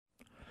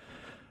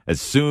As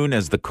soon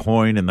as the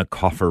coin in the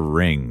coffer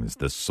rings,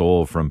 the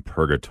soul from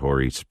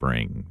purgatory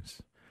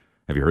springs.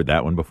 Have you heard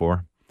that one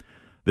before?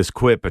 This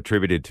quip,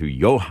 attributed to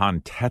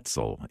Johann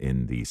Tetzel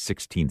in the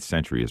 16th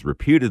century, is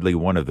reputedly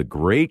one of the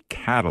great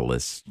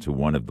catalysts to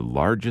one of the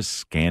largest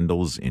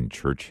scandals in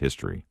church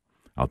history.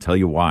 I'll tell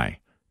you why,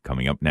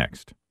 coming up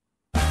next.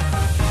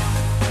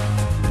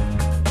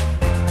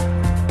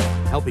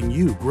 Helping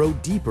you grow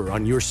deeper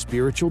on your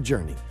spiritual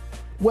journey.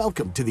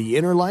 Welcome to The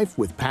Inner Life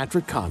with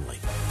Patrick Conley.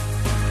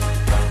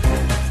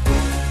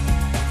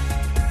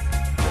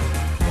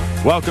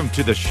 Welcome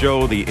to the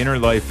show. The Inner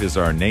Life is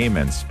our name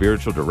and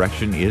spiritual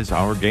direction is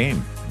our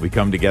game. We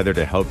come together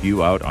to help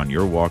you out on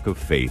your walk of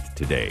faith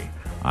today.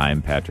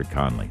 I'm Patrick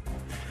Conley.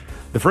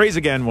 The phrase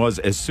again was,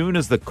 as soon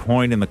as the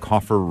coin in the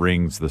coffer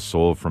rings, the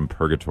soul from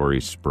purgatory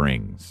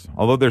springs.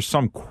 Although there's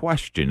some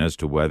question as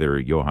to whether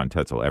Johann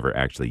Tetzel ever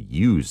actually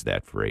used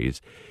that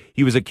phrase,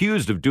 he was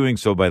accused of doing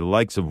so by the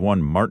likes of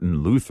one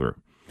Martin Luther.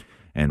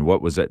 And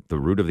what was at the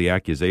root of the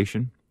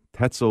accusation?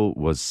 Tetzel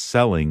was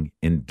selling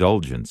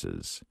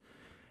indulgences.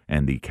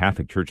 And the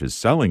Catholic Church's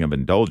selling of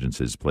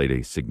indulgences played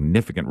a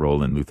significant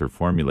role in Luther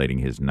formulating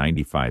his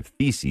 95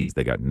 Theses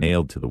that got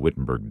nailed to the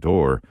Wittenberg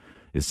door,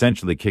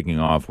 essentially kicking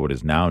off what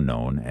is now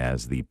known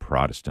as the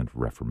Protestant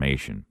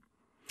Reformation.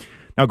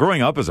 Now,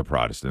 growing up as a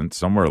Protestant,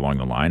 somewhere along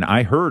the line,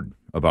 I heard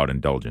about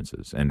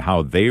indulgences and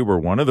how they were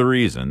one of the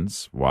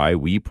reasons why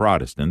we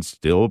Protestants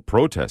still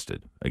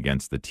protested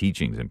against the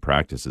teachings and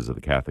practices of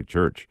the Catholic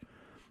Church.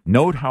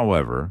 Note,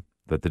 however,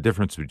 that the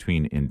difference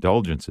between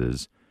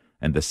indulgences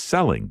and the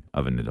selling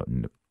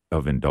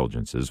of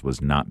indulgences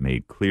was not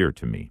made clear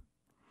to me.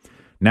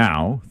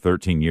 Now,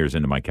 13 years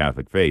into my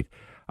Catholic faith,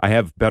 I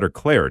have better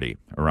clarity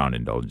around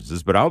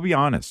indulgences, but I'll be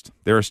honest,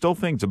 there are still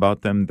things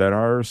about them that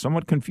are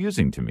somewhat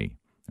confusing to me,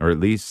 or at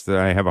least that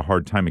I have a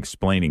hard time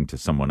explaining to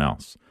someone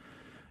else.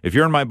 If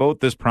you're in my boat,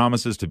 this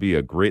promises to be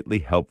a greatly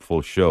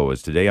helpful show,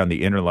 as today on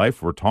The Inner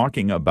Life, we're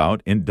talking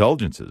about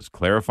indulgences,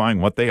 clarifying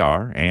what they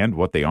are and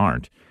what they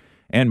aren't,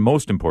 and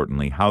most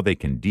importantly, how they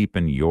can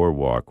deepen your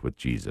walk with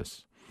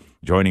Jesus.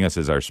 Joining us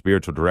as our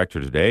spiritual director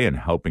today and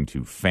helping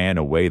to fan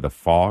away the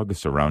fog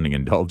surrounding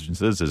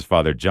indulgences is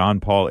Father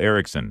John Paul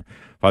Erickson.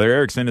 Father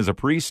Erickson is a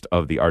priest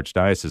of the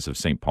Archdiocese of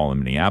St. Paul in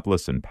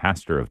Minneapolis and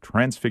pastor of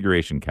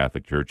Transfiguration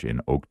Catholic Church in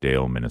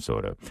Oakdale,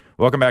 Minnesota.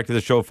 Welcome back to the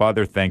show,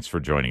 Father. Thanks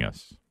for joining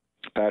us.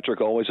 Patrick,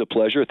 always a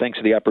pleasure. Thanks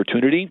for the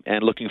opportunity,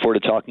 and looking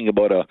forward to talking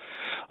about a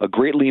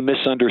greatly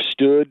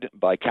misunderstood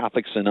by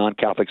Catholics and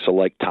non-Catholics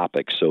alike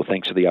topic. So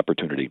thanks for the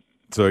opportunity.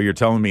 So you're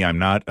telling me I'm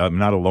not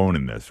alone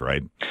in this,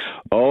 right?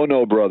 Oh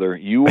no, brother,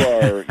 you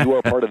are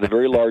part of the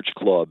very large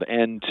club,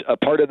 and a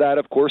part of that,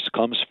 of course,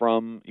 comes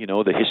from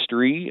the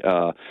history.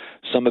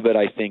 Some of it,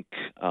 I think,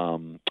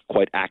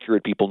 quite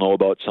accurate. People know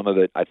about. Some of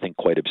it, I think,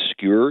 quite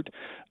obscured.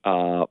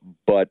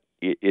 But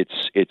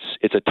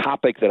it's a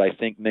topic that I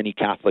think many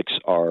Catholics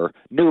are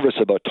nervous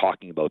about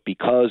talking about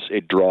because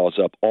it draws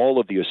up all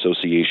of the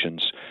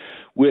associations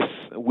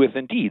with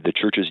indeed the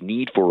Church's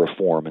need for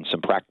reform and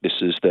some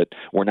practices that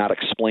were not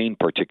explained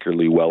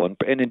particularly well and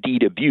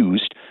indeed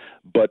abused,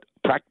 but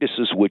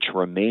practices which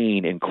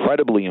remain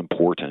incredibly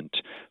important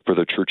for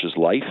the Church's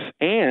life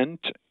and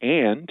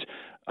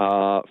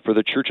for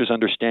the Church's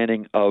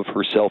understanding of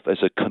herself as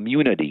a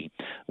community.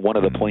 One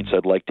of the points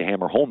I'd like to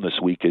hammer home this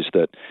week is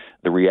that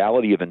the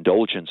reality of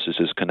indulgences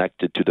is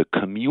connected to the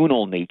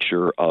communal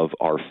nature of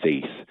our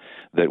faith,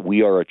 that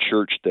we are a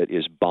church that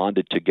is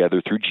bonded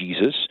together through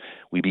Jesus.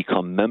 We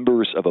become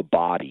members of a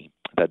body.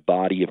 That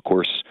body, of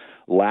course,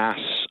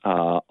 lasts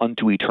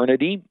unto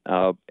eternity,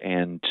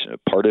 and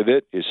part of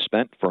it is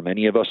spent for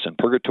many of us in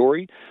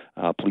purgatory.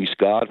 Please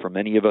God, for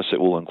many of us it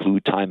will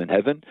include time in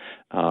heaven,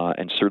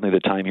 and certainly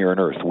the time here on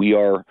earth.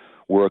 We're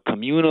a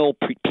communal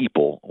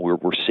people. We're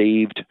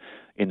saved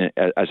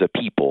as a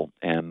people,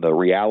 and the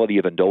reality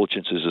of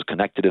indulgences is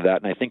connected to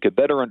that. And I think a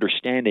better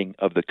understanding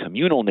of the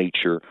communal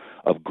nature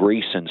of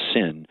grace and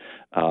sin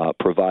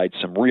provides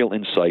some real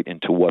insight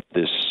into what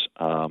this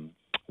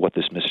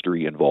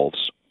mystery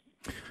involves.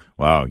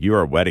 Wow, you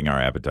are whetting our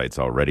appetites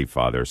already,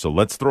 Father. So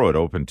let's throw it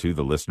open to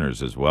the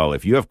listeners as well.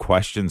 If you have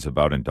questions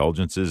about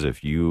indulgences,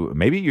 if you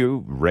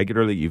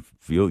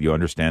feel you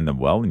understand them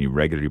well and you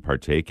regularly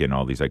partake in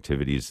all these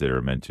activities that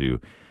are meant to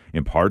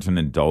impart an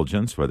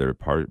indulgence, whether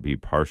it be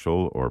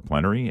partial or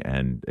plenary,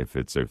 and if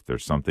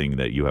there's something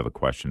that you have a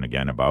question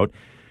again about,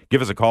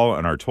 give us a call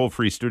on our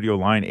toll-free studio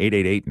line,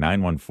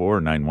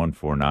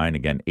 888-914-9149.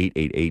 Again,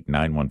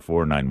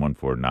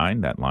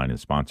 888-914-9149. That line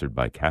is sponsored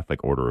by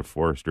Catholic Order of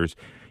Foresters.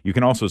 You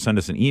can also send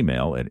us an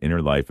email at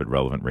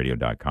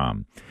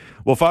innerlife@relevantradio.com.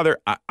 Well, Father,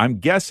 I'm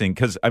guessing,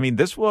 because,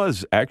 this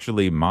was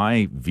actually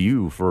my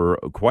view for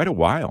quite a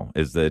while,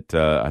 is that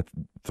I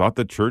thought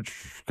the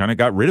Church kind of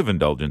got rid of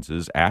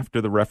indulgences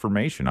after the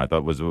Reformation. I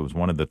thought it was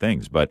one of the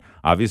things, but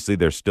obviously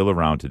they're still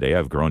around today.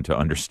 I've grown to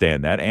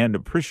understand that and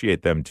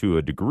appreciate them to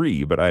a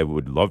degree, but I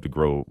would love to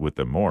grow with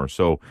them more.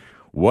 So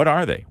what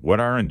are they? What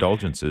are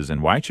indulgences,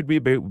 and why should we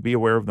be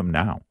aware of them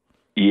now?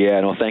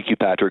 Yeah, no, thank you,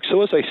 Patrick.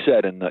 So as I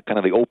said in the kind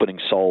of the opening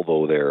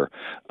salvo there,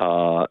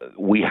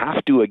 we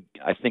have to,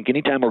 I think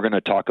anytime we're going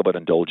to talk about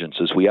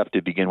indulgences, we have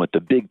to begin with the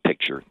big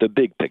picture,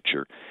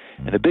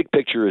 And the big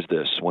picture is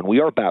this: when we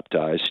are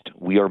baptized,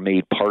 we are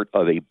made part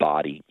of a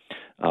body.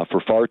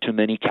 For far too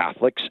many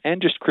Catholics and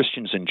just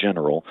Christians in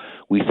general,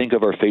 we think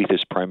of our faith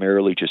as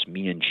primarily just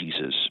me and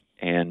Jesus.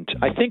 And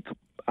I think,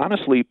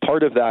 honestly,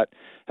 part of that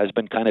has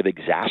been kind of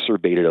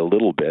exacerbated a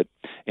little bit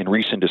in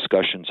recent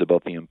discussions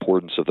about the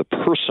importance of the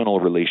personal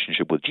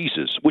relationship with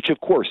Jesus, which,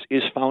 of course,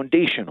 is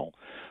foundational.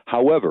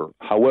 However,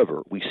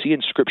 we see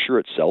in Scripture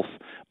itself,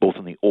 both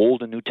in the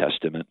Old and New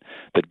Testament,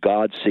 that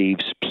God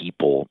saves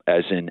people,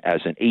 as in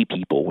a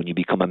people. When you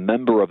become a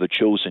member of the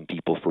chosen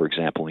people, for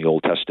example, in the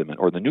Old Testament,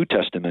 or the New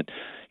Testament,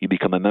 you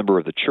become a member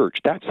of the church.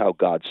 That's how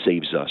God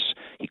saves us.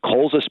 He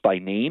calls us by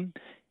name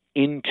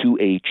into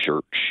a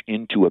church,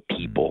 into a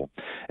people.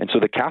 And so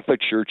the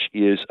Catholic Church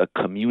is a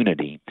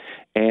community.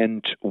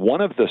 And one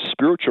of the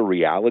spiritual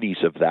realities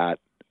of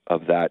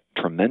that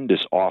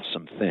tremendous,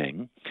 awesome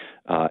thing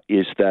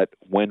is that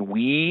when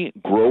we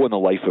grow in the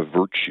life of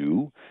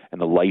virtue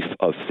and the life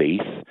of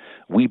faith,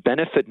 we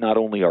benefit not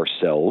only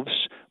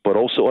ourselves, but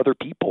also other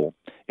people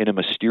in a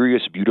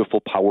mysterious, beautiful,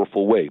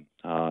 powerful way.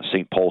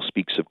 St. Paul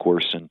speaks, of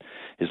course, in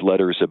his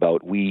letters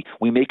about we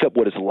make up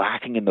what is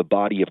lacking in the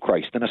body of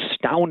Christ. An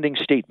astounding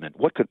statement.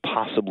 What could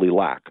possibly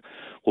lack?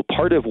 Well,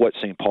 part of what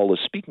St. Paul is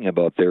speaking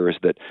about there is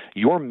that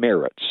your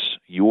merits,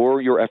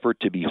 your effort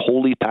to be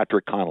holy,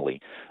 Patrick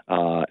Connolly,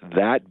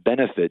 that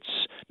benefits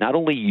not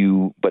only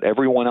you, but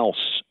everyone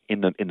else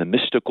in the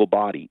mystical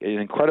body in an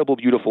incredible,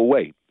 beautiful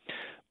way.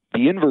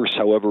 The inverse,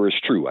 however, is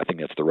true. I think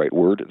that's the right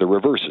word. The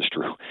reverse is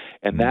true.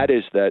 And that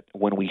is that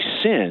when we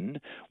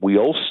sin, we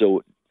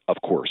also,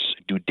 of course,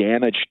 do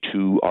damage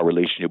to our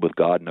relationship with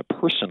God on a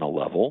personal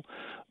level.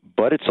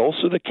 But it's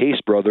also the case,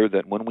 brother,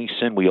 that when we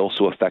sin, we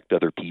also affect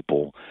other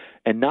people.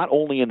 And not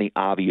only in the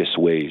obvious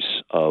ways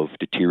of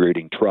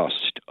deteriorating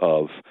trust,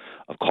 of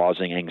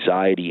causing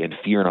anxiety and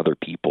fear in other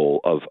people,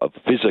 of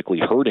physically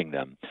hurting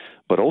them,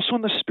 but also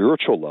on the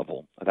spiritual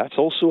level. That's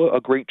also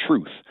a great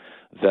truth,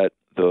 that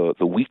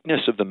the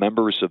weakness of the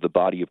members of the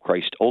body of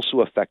Christ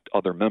also affect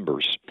other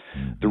members.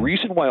 The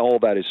reason why all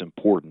that is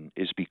important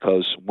is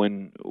because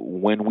when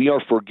we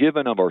are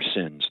forgiven of our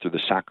sins through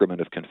the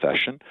sacrament of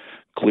confession,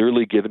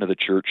 clearly given to the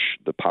Church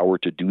the power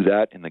to do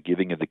that in the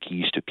giving of the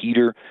keys to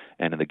Peter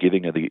and in the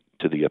giving of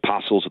to the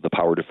apostles of the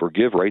power to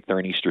forgive, right there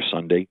on Easter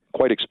Sunday,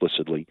 quite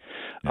explicitly.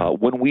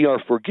 When we are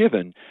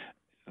forgiven,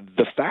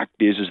 the fact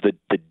is that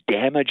the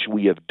damage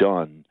we have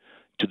done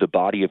to the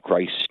body of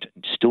Christ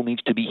still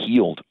needs to be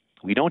healed.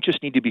 We don't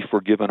just need to be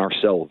forgiven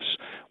ourselves.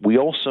 We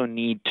also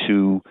need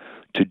to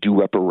do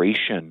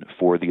reparation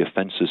for the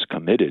offenses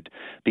committed,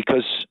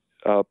 because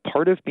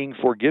part of being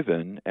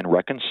forgiven and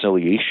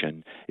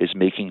reconciliation is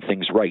making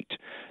things right.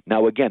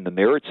 Now, again, the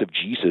merits of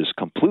Jesus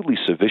completely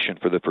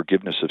sufficient for the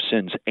forgiveness of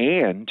sins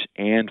and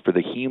for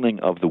the healing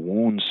of the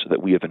wounds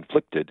that we have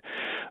inflicted.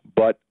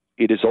 But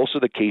it is also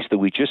the case that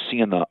we just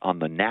see on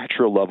the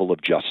natural level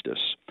of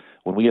justice.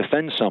 When we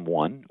offend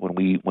someone, when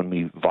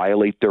we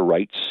violate their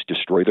rights,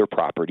 destroy their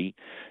property,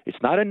 it's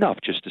not enough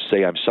just to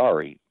say, I'm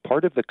sorry.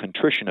 Part of the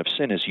contrition of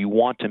sin is you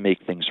want to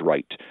make things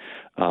right.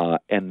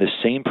 And the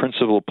same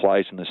principle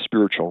applies in the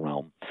spiritual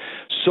realm.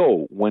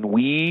 So when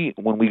we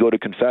go to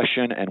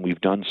confession and we've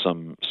done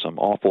some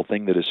awful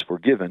thing that is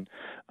forgiven,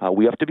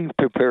 we have to be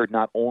prepared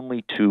not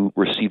only to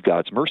receive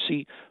God's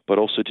mercy, but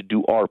also to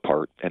do our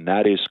part, and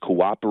that is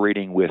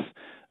cooperating with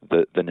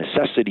the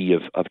necessity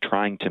of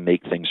trying to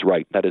make things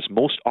right. That is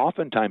most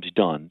oftentimes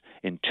done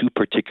in two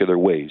particular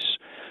ways,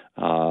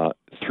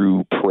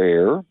 through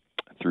prayer,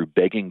 through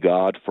begging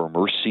God for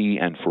mercy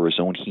and for his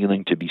own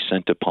healing to be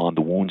sent upon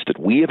the wounds that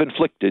we have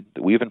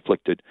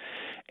inflicted,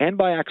 and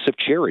by acts of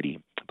charity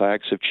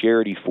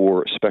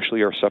for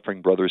especially our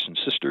suffering brothers and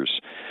sisters.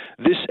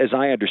 This, as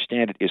I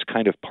understand it, is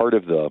kind of part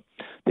of the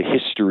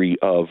history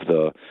of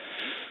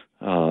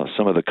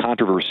some of the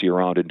controversy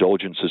around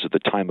indulgences at the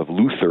time of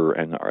Luther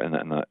and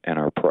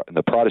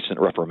the Protestant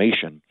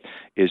Reformation,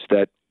 is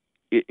that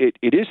it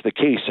is the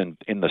case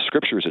in the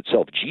Scriptures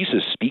itself.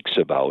 Jesus speaks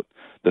about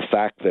the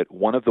fact that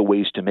one of the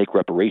ways to make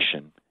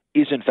reparation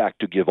is, in fact,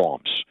 to give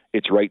alms.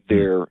 It's right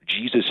there.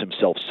 Jesus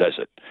himself says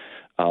it.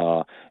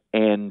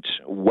 And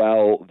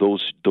while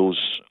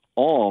those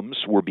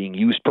alms were being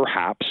used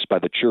perhaps by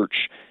the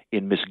Church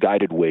in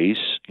misguided ways,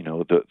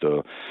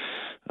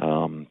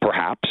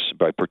 perhaps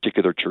by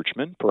particular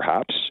churchmen,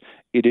 perhaps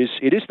it is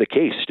the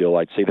case still,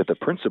 I'd say, that the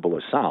principle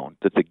is sound,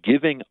 that the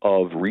giving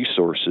of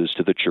resources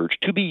to the Church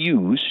to be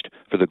used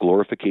for the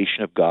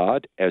glorification of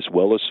God as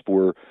well as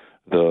for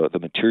the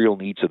material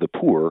needs of the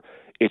poor,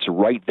 it's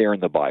right there in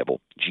the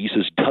Bible.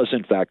 Jesus does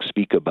in fact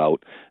speak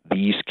about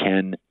these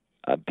can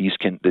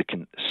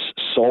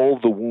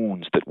solve the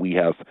wounds that we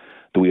have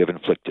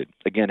inflicted.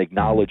 Again,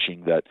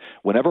 acknowledging that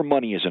whenever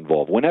money is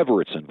involved,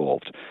 whenever it's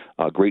involved,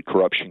 great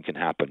corruption can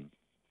happen.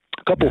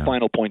 A couple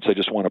final points I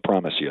just want to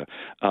promise you.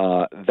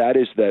 That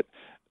is that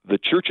the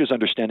Church's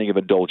understanding of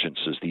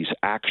indulgences, these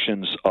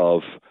actions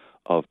of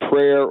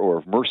prayer or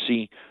of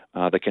mercy,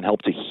 that can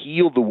help to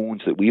heal the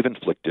wounds that we've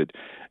inflicted.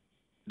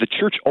 The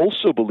Church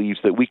also believes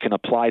that we can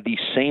apply these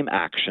same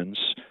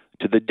actions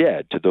to the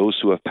dead, to those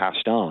who have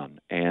passed on.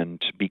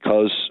 And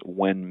because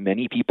when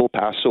many people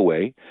pass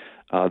away,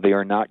 they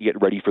are not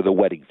yet ready for the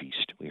wedding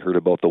feast. We heard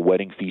about the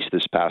wedding feast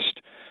this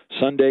past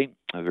Sunday,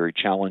 a very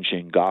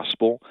challenging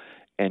gospel.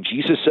 And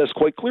Jesus says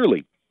quite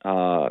clearly,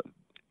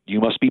 you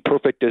must be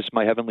perfect as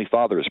my heavenly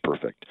Father is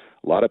perfect.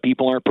 A lot of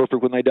people aren't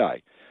perfect when they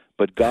die.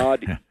 But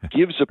God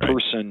gives a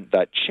person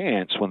that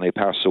chance when they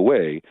pass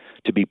away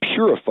to be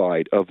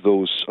purified of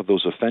those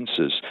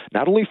offenses,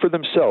 not only for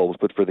themselves,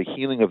 but for the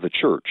healing of the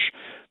church.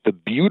 The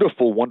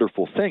beautiful,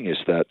 wonderful thing is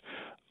that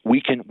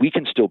we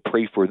can still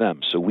pray for them.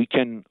 So we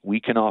can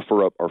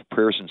offer up our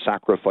prayers and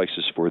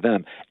sacrifices for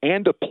them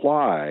and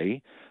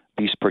apply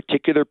these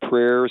particular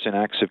prayers and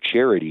acts of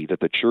charity that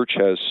the church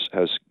has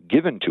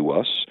given to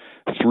us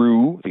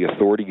through the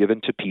authority given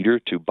to Peter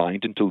to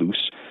bind and to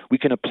loose. We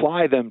can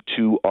apply them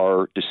to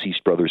our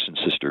deceased brothers and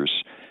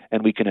sisters,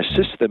 and we can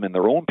assist them in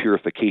their own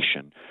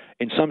purification.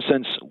 In some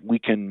sense, we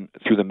can,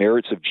 through the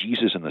merits of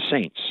Jesus and the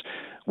saints,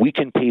 we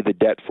can pay the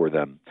debt for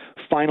them.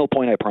 Final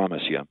point, I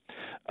promise you.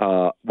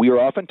 We are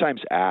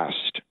oftentimes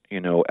asked,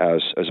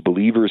 as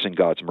believers in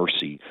God's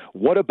mercy,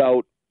 what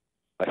about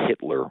a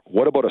Hitler?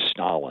 What about a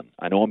Stalin?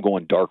 I know I'm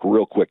going dark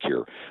real quick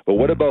here, but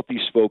what about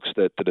these folks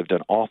that have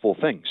done awful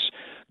things?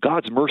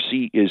 God's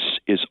mercy is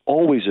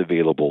always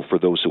available for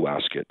those who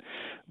ask it.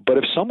 But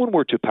if someone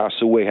were to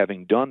pass away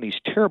having done these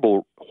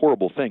terrible,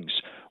 horrible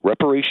things,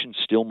 reparations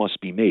still must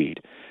be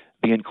made.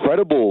 The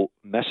incredible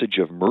message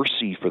of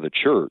mercy for the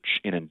church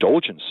in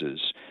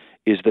Indulgences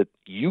is that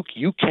you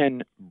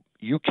can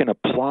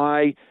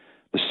apply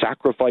the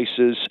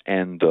sacrifices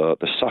and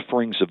the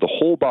sufferings of the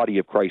whole body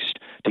of Christ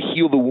to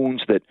heal the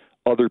wounds that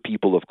other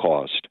people have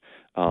caused.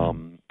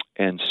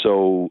 And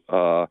so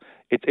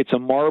it's a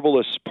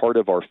marvelous part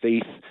of our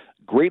faith,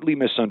 greatly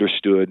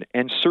misunderstood,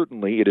 and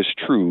certainly it is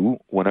true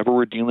whenever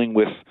we're dealing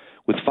with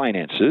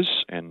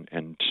finances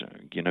and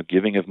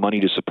giving of money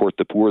to support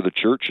the poor of the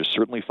church is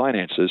certainly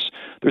finances.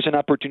 There's an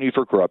opportunity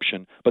for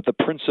corruption, but the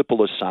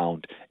principle is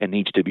sound and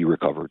needs to be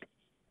recovered.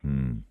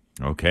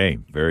 Okay,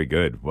 very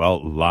good.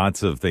 Well,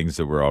 lots of things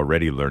that we're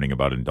already learning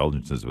about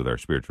indulgences with our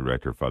spiritual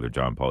director, Father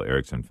John Paul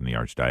Erickson from the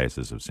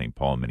Archdiocese of St.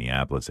 Paul,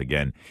 Minneapolis.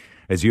 Again,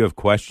 as you have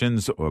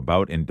questions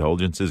about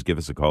indulgences, give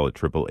us a call at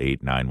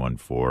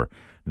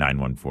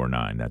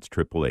 888-914-9149. That's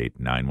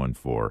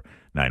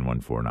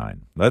 888-914-9149.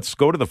 Let's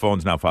go to the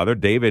phones now, Father.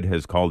 David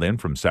has called in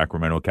from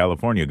Sacramento,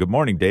 California. Good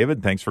morning,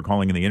 David. Thanks for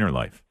calling in the Inner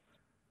Life.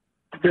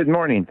 Good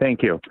morning.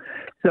 Thank you.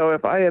 So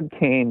if I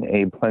obtain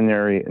a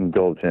plenary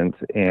indulgence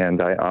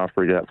and I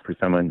offer it up for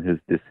someone who's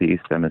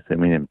deceased, I'm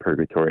assuming in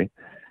purgatory,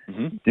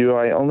 do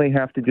I only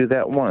have to do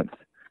that once?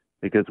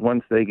 Because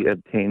once they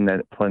obtain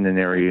that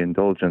plenary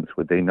indulgence,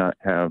 would they not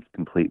have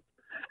complete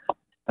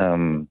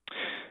the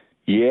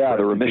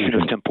remission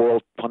of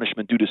temporal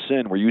punishment due to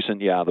sin. We're using,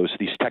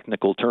 these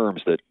technical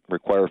terms that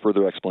require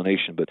further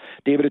explanation. But,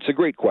 David, it's a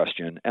great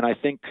question. And I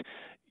think,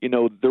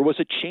 there was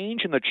a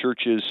change in the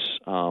Church's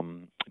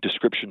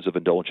descriptions of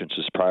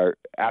indulgences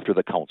after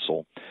the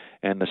Council.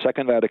 And the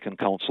Second Vatican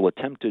Council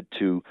attempted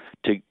to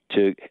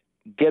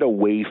get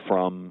away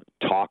from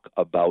talk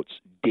about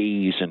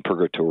days in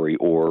purgatory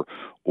or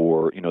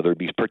there'd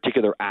be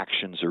particular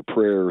actions or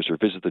prayers or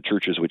visit the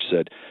churches which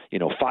said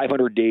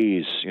 500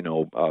 days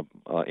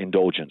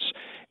indulgence,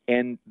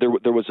 and there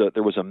was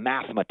a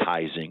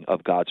mathematizing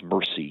of God's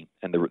mercy,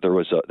 and there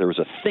was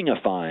a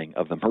thingifying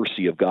of the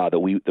mercy of God that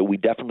we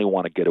definitely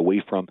want to get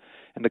away from,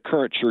 and the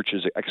current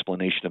church's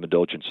explanation of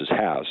indulgences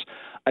has.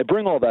 I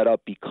bring all that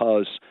up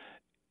because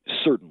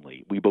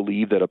certainly we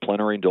believe that a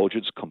plenary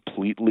indulgence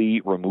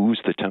completely removes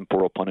the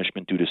temporal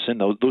punishment due to sin.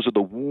 Those are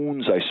the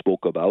wounds I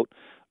spoke about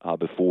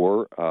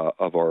before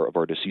of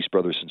our deceased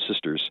brothers and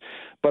sisters.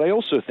 But I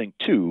also think,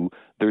 too,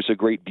 there's a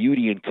great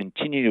beauty in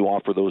continuing to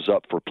offer those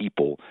up for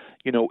people,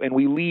 and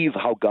we leave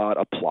how God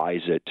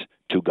applies it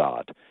to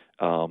God.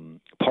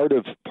 Part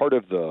of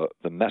the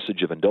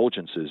message of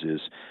indulgences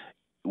is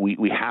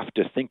we have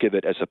to think of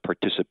it as a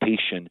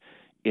participation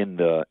in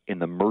the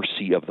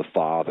mercy of the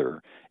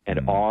Father,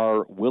 and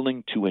are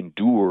willing to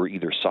endure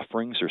either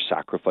sufferings or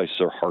sacrifices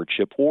or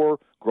hardship, or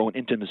grow in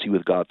intimacy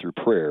with God through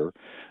prayer.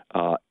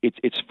 It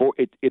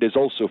is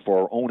also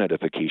for our own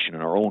edification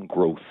and our own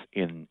growth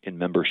in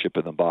membership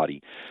in the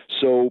body.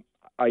 So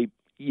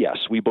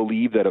yes, we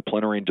believe that a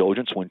plenary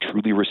indulgence, when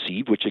truly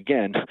received, which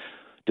again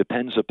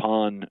depends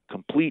upon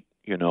complete,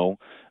 the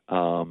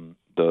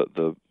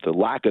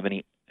lack of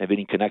any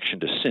connection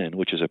to sin,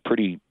 which is a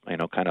pretty,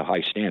 kind of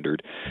high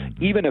standard.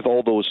 Even if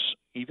all those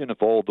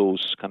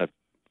kind of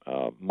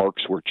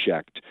marks were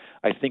checked,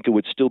 I think it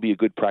would still be a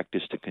good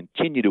practice to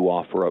continue to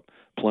offer up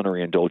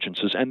plenary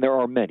indulgences. And there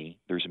are many.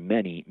 There's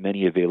many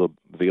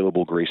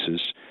available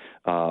graces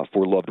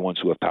for loved ones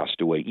who have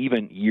passed away,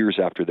 even years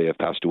after they have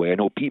passed away. I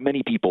know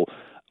many people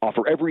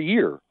offer every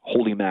year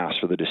Holy Mass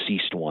for the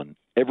deceased one.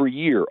 Every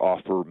year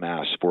offer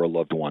Mass for a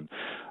loved one.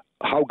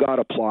 how God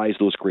applies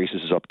those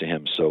graces is up to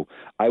him. So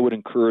I would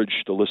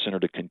encourage the listener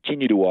to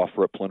continue to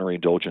offer up plenary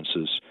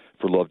indulgences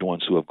for loved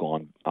ones who have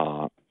gone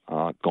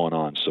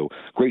on. So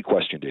great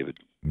question, David.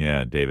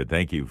 Yeah, David,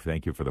 thank you.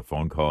 Thank you for the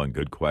phone call and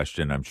good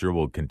question. I'm sure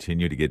we'll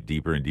continue to get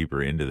deeper and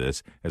deeper into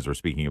this as we're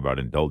speaking about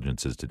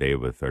indulgences today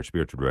with our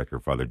spiritual director,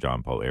 Father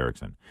John Paul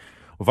Erickson.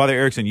 Well, Father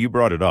Erickson, you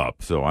brought it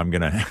up, so I'm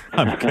gonna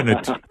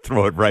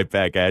throw it right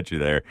back at you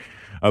there.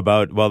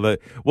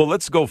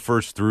 Let's go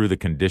first through the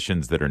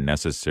conditions that are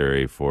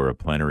necessary for a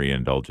plenary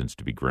indulgence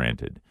to be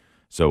granted.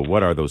 So,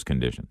 what are those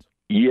conditions?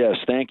 Yes,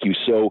 thank you.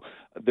 So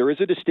there is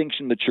a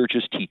distinction the Church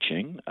is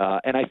teaching,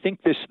 and I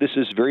think this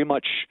is very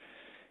much.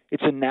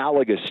 It's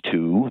analogous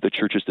to the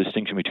Church's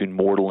distinction between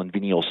mortal and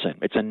venial sin.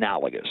 It's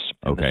analogous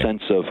in the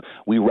sense of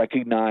we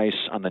recognize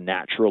on the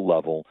natural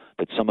level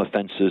that some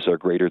offenses are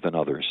greater than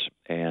others,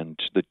 and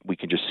that we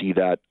can just see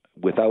that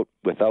without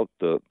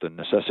the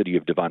necessity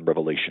of divine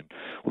revelation.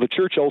 Well, the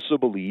Church also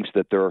believes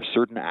that there are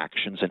certain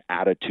actions and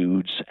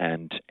attitudes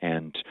and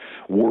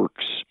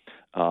works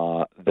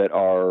that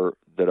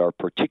are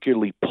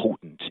particularly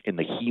potent in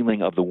the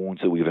healing of the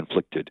wounds that we've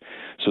inflicted.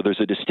 So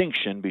there's a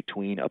distinction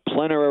between a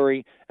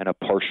plenary and a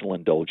partial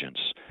indulgence.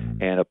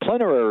 And a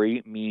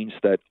plenary means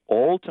that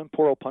all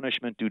temporal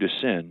punishment due to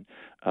sin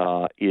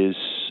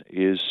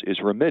is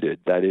remitted.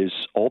 That is,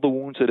 all the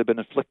wounds that have been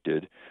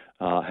inflicted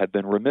have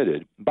been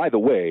remitted. By the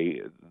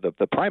way,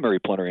 the primary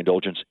plenary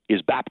indulgence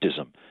is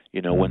baptism.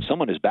 When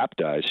someone is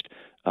baptized,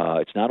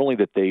 it's not only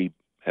that they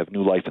have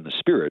new life in the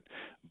Spirit,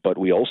 but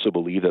we also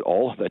believe that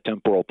all of that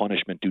temporal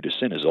punishment due to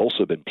sin has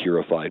also been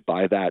purified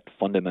by that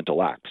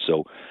fundamental act.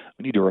 So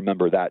we need to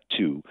remember that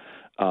too.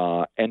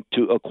 And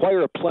to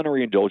acquire a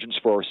plenary indulgence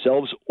for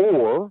ourselves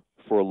or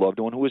for a loved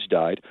one who has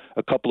died,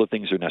 a couple of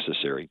things are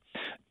necessary.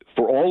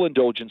 For all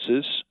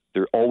indulgences,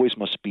 there always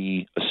must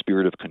be a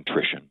spirit of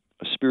contrition,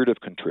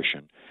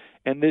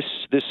 And this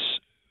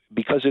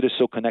because it is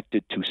so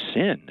connected to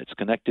sin, it's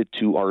connected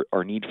to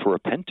our need for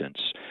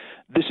repentance.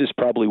 This is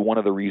probably one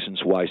of the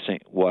reasons why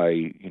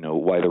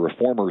the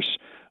Reformers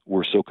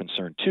were so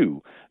concerned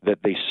too, that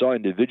they saw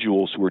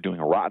individuals who were doing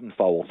rotten,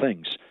 foul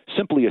things,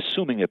 simply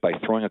assuming that by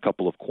throwing a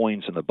couple of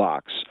coins in the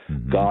box,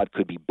 God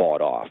could be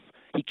bought off.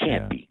 He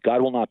can't be.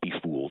 God will not be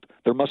fooled.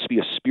 There must be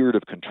a spirit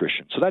of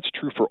contrition. So that's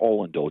true for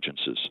all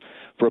indulgences.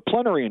 For a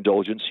plenary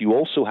indulgence, you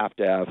also have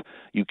to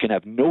you can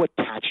have no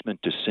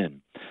attachment to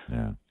sin.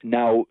 Yeah.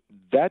 Now,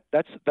 that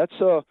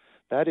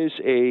is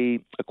a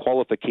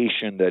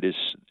qualification that is,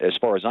 as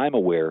far as I'm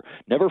aware,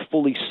 never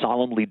fully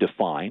solemnly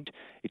defined.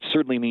 It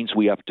certainly means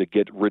we have to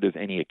get rid of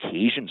any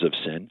occasions of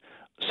sin.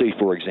 Say,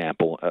 for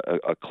example,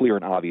 a clear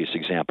and obvious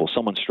example,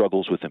 someone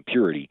struggles with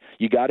impurity.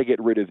 You got to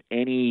get rid of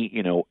any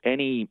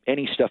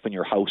stuff in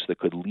your house that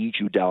could lead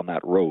you down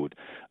that road.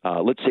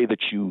 Let's say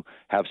that you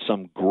have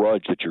some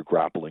grudge that you're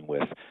grappling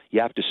with. You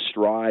have to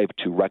strive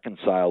to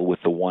reconcile with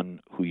the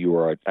one who you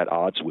are at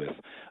odds with.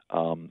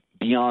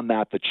 Beyond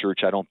that, the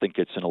Church, I don't think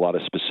it's in a lot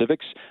of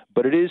specifics,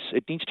 but it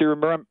needs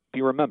to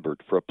be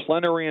remembered. For a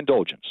plenary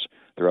indulgence,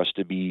 there has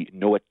to be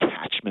no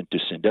attachment to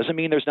sin. Doesn't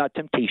mean there's not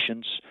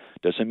temptations,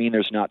 doesn't mean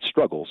there's not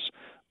struggles,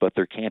 but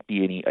there can't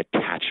be any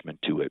attachment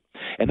to it.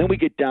 And then we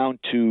get down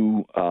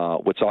to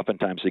what's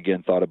oftentimes,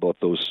 again, thought about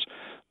those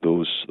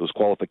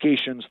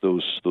qualifications,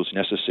 those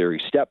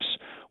necessary steps.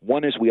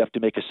 One is we have to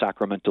make a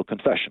sacramental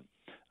confession.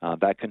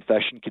 That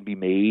confession can be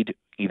made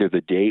either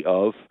the day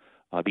of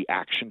the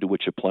action to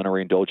which a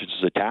plenary indulgence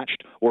is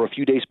attached, or a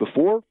few days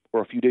before,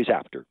 or a few days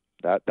after.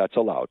 That's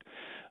allowed.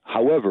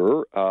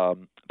 However,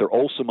 there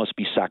also must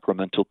be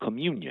sacramental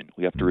communion.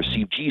 We have to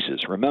receive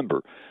Jesus.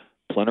 Remember,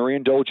 plenary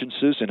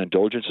indulgences and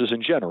indulgences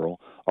in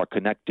general are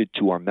connected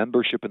to our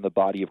membership in the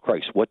body of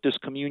Christ. What does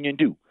communion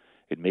do?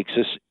 It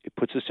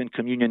puts us in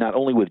communion not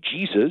only with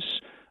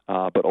Jesus,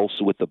 but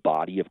also with the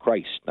body of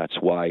Christ. That's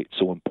why it's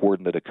so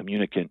important that a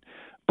communicant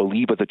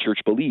believe what the Church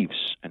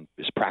believes and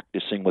is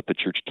practicing what the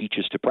Church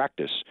teaches to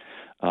practice.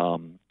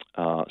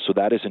 So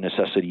that is a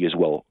necessity as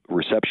well,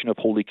 reception of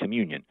Holy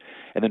Communion.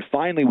 And then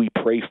finally, we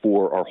pray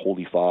for our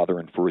Holy Father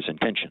and for his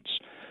intentions.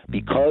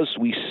 Because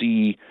we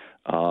see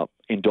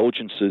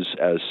indulgences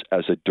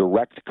as a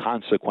direct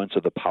consequence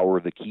of the power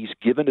of the keys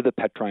given to the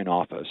Petrine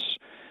office,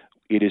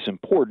 it is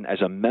important as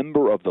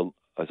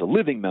a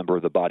living member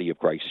of the body of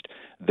Christ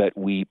that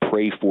we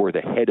pray for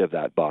the head of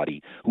that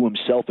body, who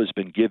himself has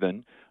been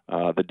given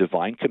the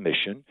divine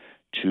commission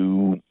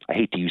to, I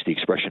hate to use the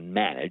expression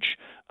manage,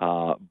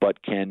 but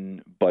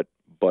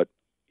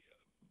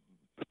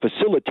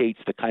facilitates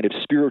the kind of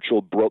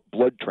spiritual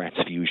blood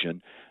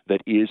transfusion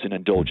that is an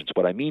indulgence.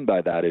 What I mean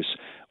by that is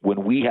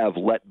when we have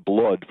let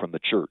blood from the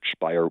Church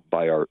by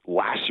our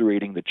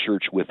lacerating the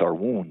Church with our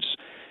wounds,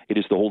 it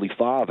is the Holy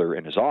Father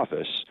in his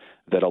office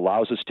that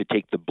allows us to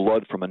take the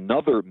blood from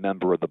another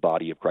member of the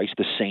body of Christ,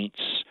 the saints,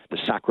 the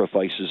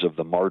sacrifices of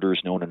the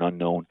martyrs known and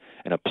unknown,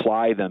 and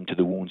apply them to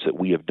the wounds that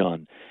we have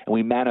done. And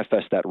we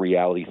manifest that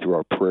reality through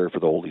our prayer for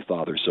the Holy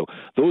Father. So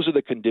those are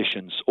the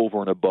conditions over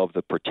and above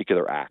the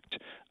particular act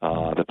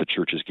that the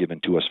Church has given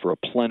to us for a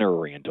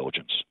plenary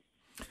indulgence.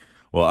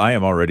 Well, I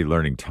am already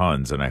learning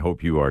tons, and I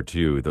hope you are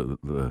too.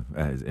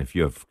 If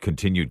you have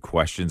continued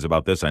questions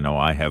about this, I know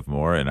I have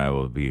more, and I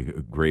will be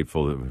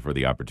grateful for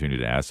the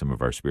opportunity to ask some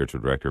of our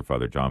spiritual director,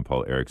 Father John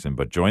Paul Erickson.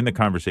 But join the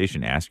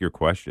conversation. Ask your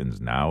questions.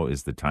 Now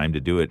is the time to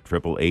do it.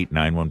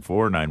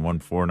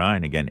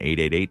 888-914-9149. Again,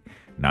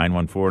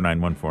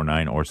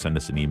 888-914-9149, or send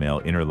us an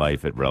email,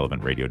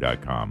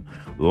 innerlife@relevantradio.com.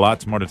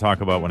 Lots more to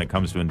talk about when it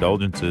comes to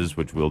indulgences,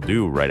 which we'll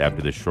do right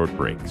after this short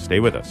break. Stay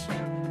with us.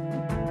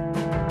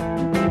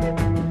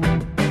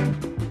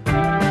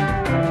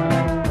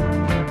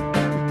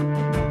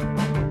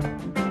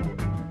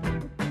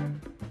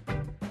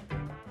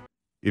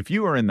 If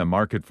you are in the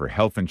market for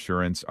health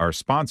insurance, our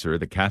sponsor,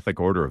 the Catholic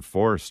Order of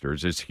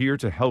Foresters, is here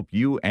to help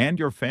you and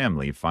your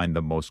family find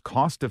the most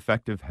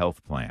cost-effective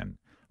health plan.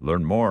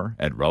 Learn more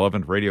at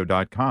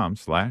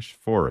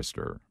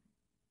relevantradio.com/forester.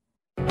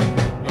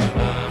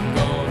 I'm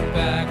going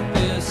back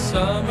this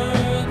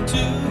summer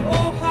to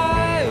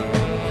Ohio.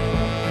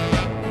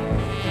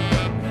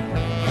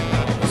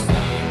 I'll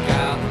seek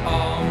out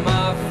all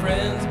my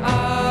friends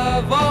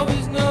I've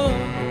always known.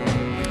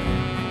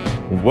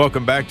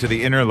 Welcome back to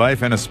The Inner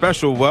Life, and a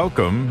special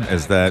welcome,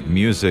 as that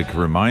music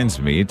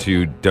reminds me,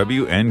 to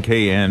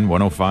WNKN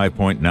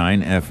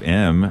 105.9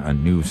 FM, a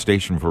new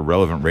station for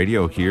Relevant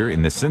Radio here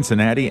in the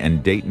Cincinnati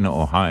and Dayton,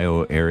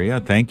 Ohio area.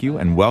 Thank you,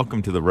 and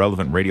welcome to the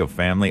Relevant Radio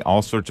family.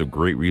 All sorts of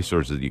great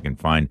resources you can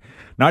find,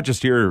 not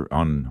just here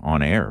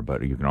on air,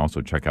 but you can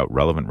also check out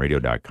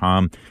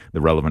relevantradio.com,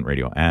 the Relevant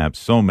Radio app,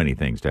 so many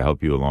things to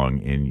help you along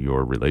in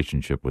your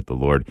relationship with the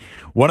Lord.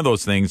 One of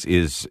those things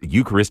is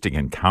Eucharistic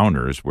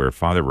Encounters, where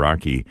Father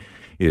Rocky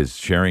is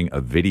sharing a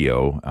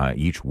video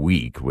each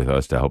week with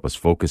us to help us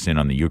focus in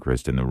on the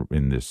Eucharist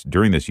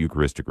during this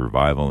Eucharistic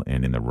revival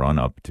and in the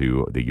run-up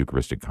to the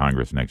Eucharistic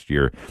Congress next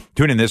year.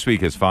 Tune in this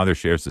week as Father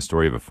shares the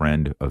story of a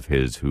friend of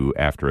his who,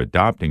 after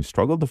adopting,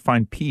 struggled to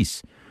find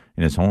peace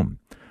in his home.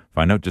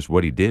 Find out just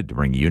what he did to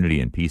bring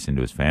unity and peace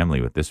into his family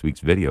with this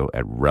week's video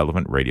at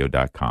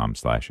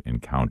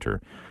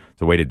relevantradio.com/encounter.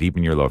 It's a way to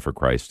deepen your love for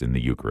Christ in the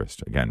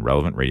Eucharist. Again,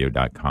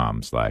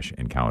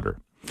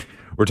 relevantradio.com/encounter.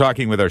 We're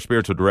talking with our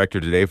spiritual director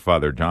today,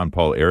 Father John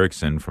Paul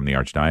Erickson from the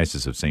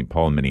Archdiocese of St.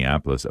 Paul in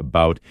Minneapolis,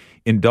 about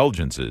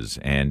indulgences.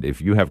 And if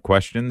you have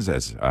questions,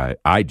 as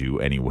I do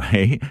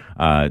anyway,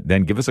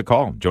 then give us a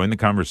call. Join the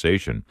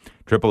conversation.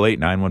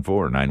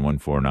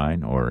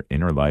 888-914-9149 or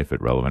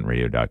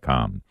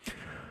innerlife@relevantradio.com.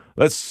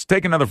 Let's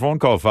take another phone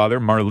call, Father.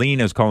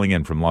 Marlene is calling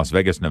in from Las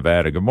Vegas,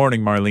 Nevada. Good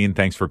morning, Marlene.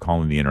 Thanks for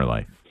calling the Inner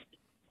Life.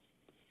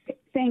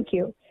 Thank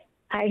you.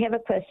 I have a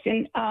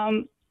question.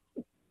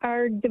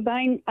 Our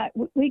divine,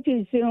 we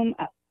do Zoom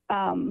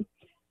in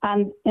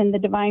the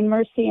Divine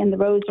Mercy and the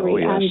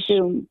Rosary on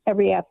Zoom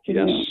every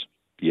afternoon.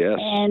 Yes.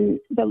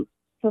 And the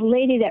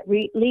lady that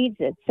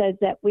leads it says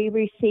that we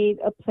receive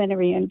a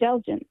plenary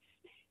indulgence.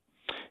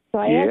 So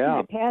I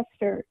asked the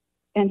pastor,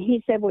 and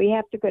he said we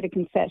have to go to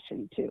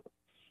confession too.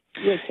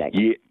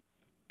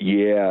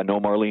 Yeah,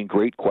 no, Marlene,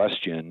 great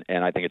question,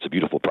 and I think it's a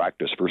beautiful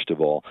practice, first of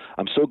all.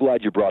 I'm so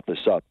glad you brought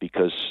this up,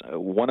 because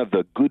one of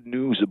the good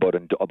news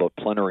about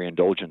plenary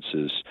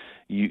indulgences,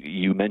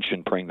 you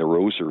mentioned praying the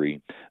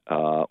rosary.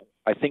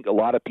 I think a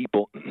lot of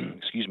people,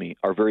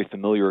 are very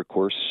familiar, of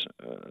course,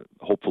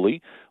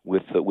 hopefully,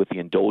 with the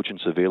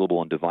indulgence available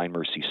on Divine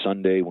Mercy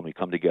Sunday when we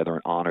come together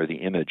and honor the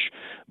image.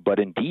 But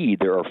indeed,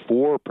 there are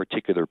 4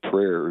 particular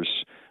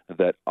prayers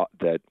that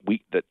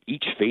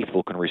each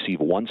faithful can receive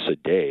once a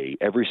day,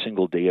 every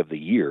single day of the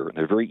year. And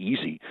they're very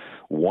easy.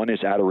 One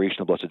is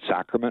Adoration of Blessed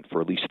Sacrament for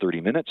at least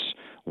 30 minutes.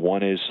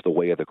 One is the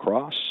Way of the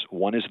Cross.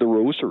 One is the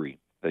Rosary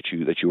that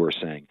you are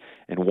saying,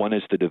 and one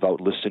is the devout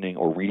listening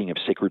or reading of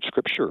sacred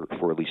Scripture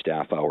for at least a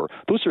half hour.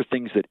 Those are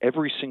things that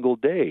every single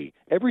day,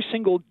 a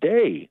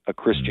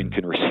Christian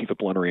can receive a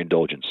plenary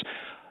indulgence.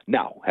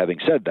 Now, having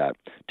said that,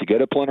 to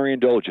get a plenary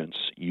indulgence,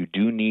 you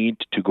do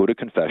need to go to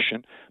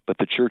confession, but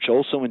the Church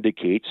also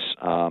indicates,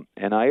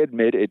 and I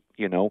admit it,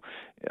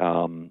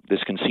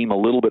 this can seem a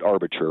little bit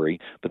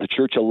arbitrary, but the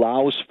Church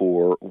allows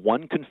for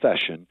one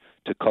confession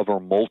to cover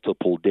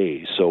multiple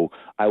days. So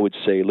I would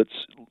say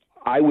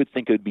I would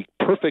think it would be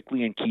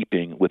perfectly in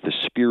keeping with the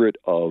spirit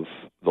of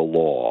the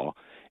law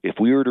if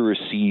we were to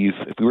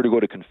go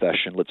to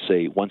confession, let's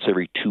say once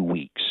every 2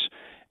 weeks,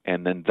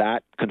 and then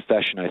that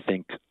confession, I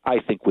think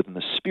within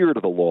the spirit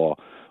of the law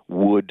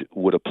would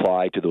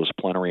apply to those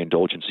plenary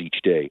indulgences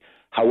each day.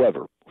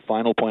 However,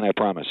 final point I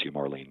promise you,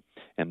 Marlene,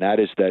 and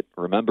that is that,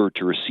 remember,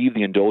 to receive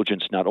the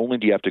indulgence, not only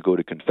do you have to go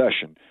to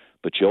confession,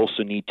 but you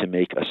also need to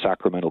make a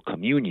sacramental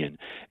communion.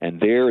 And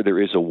there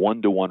is a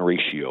 1-to-1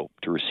 ratio.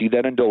 To receive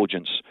that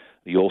indulgence,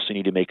 you also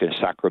need to make a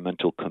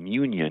sacramental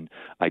communion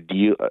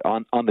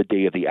on the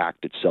day of the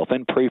act itself,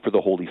 and pray for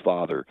the Holy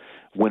Father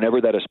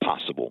whenever that is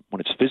possible. When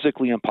it's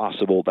physically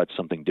impossible, that's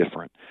something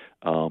different.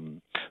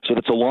 So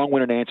that's a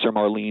long-winded answer,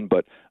 Marlene,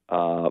 but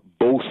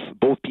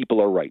both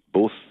people are right.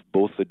 Both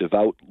the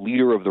devout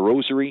leader of the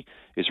Rosary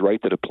is right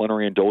that a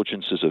plenary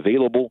indulgence is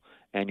available,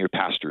 and your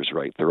pastor is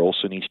right. There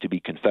also needs to be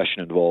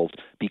confession involved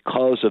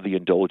because of the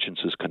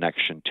indulgence's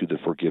connection to the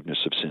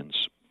forgiveness of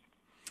sins.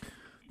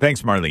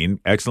 Thanks, Marlene.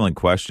 Excellent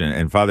question.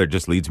 And Father,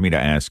 just leads me to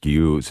ask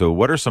you, so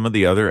what are some of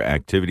the other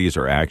activities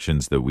or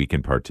actions that we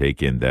can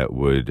partake in that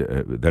would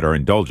that are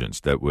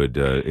indulgence, that would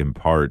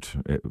impart,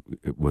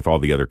 with all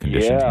the other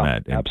conditions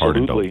met, impart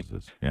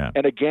indulgences? Yeah.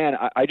 And again,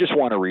 I just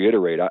want to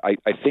reiterate, I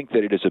think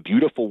that it is a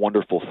beautiful,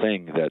 wonderful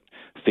thing that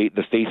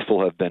the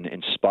faithful have been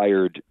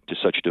inspired to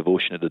such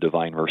devotion to the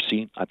divine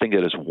mercy. I think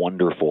that is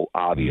wonderful,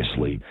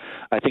 obviously.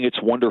 Mm-hmm. I think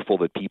it's wonderful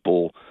that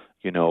people,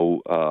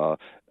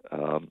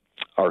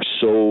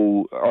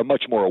 are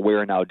much more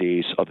aware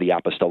nowadays of the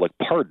apostolic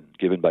pardon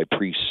given by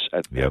priests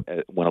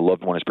when a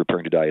loved one is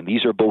preparing to die. And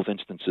these are both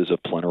instances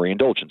of plenary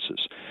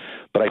indulgences.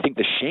 But I think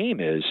the shame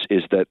is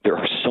that there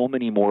are so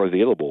many more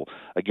available.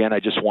 Again, I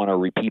just want to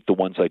repeat the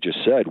ones I just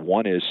said.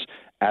 One is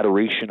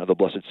adoration of the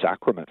Blessed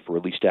Sacrament for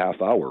at least a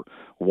half hour.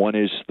 One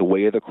is the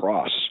Way of the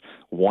Cross.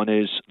 One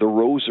is the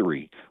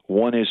Rosary.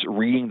 One is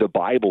reading the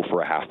Bible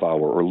for a half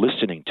hour or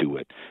listening to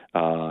it.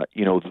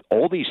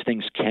 All these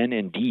things can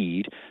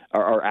indeed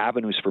are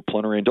avenues for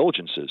plenary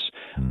indulgences.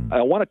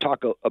 I want to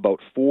talk about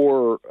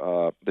four,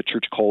 the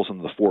Church calls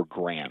them the four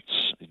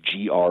grants,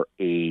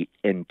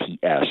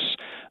 grants.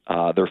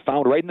 They're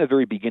found right in the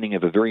very beginning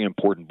of a very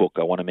important book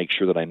I want to make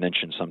sure that I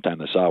mention sometime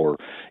this hour,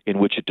 in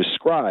which it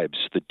describes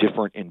the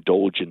different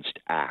indulgenced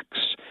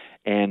acts.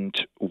 And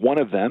one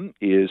of them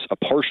is a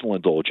partial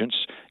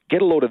indulgence.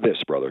 Get a load of this,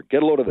 brother.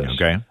 Get a load of this.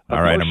 Okay.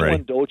 All right, I'm ready. A partial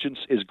indulgence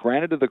is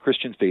granted to the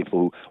Christian faithful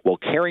who, while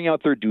carrying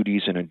out their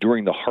duties and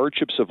enduring the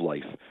hardships of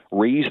life,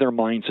 raise their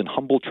minds in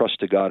humble trust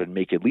to God and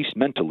make, at least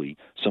mentally,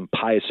 some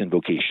pious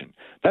invocation.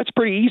 That's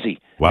pretty easy.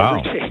 Wow.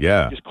 Every day.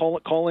 Yeah. Just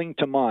calling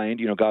to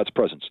mind, God's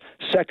presence.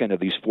 Second of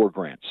these four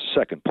grants.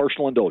 Second,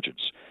 partial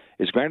indulgence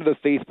is granted to the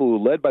faithful who,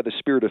 led by the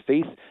Spirit of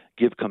faith,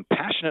 give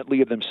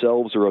compassionately of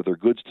themselves or of their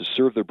goods to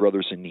serve their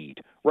brothers in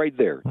need. Right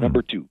there,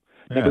 number two.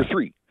 Yeah. Number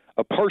three,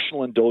 a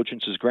partial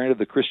indulgence is granted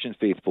the Christian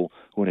faithful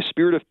who, in a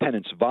spirit of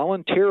penance,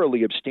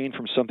 voluntarily abstain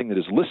from something that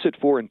is licit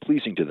for and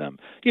pleasing to them.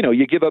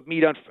 You give up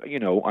meat on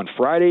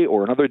Friday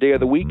or another day of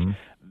the week. Mm-hmm.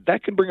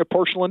 That can bring a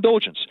partial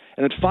indulgence.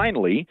 And then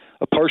finally,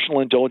 a partial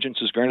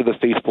indulgence is granted the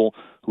faithful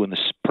who, in the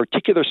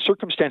particular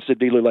circumstances of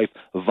daily life,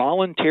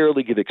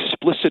 voluntarily give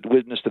explicit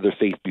witness to their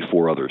faith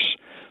before others.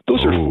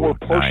 Those are four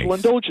partial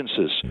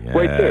indulgences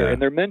right there.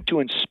 And they're meant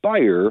to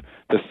inspire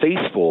the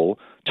faithful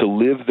to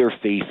live their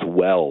faith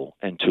well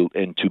and to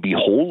be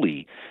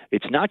holy.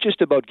 It's not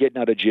just about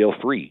getting out of jail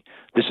free.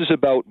 This is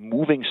about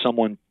moving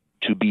someone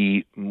to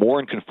be more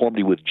in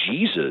conformity with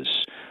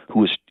Jesus,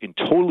 who is in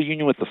total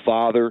union with the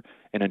Father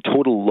and in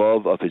total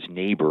love of his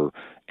neighbor,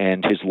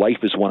 and his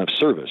life is one of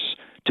service.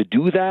 To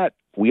do that,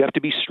 we have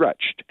to be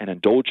stretched, and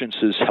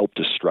indulgences help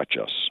to stretch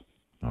us.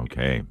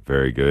 Okay,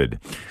 very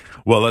good.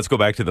 Well, let's go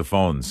back to the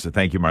phones.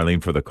 Thank you,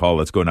 Marlene, for the call.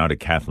 Let's go now to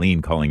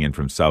Kathleen calling in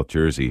from South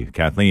Jersey.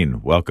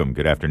 Kathleen, welcome.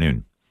 Good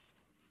afternoon.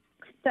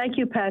 Thank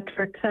you,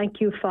 Patrick. Thank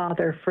you,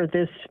 Father, for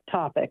this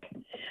topic.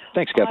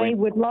 Thanks, Kathleen. I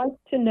would like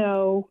to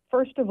know,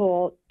 first of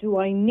all, do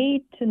I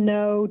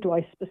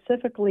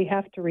specifically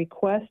have to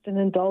request an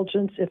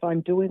indulgence if I'm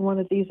doing one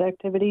of these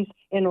activities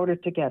in order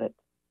to get it?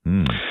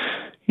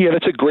 Yeah,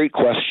 that's a great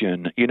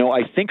question.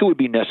 I think it would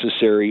be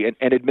necessary,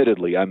 and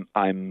admittedly, I'm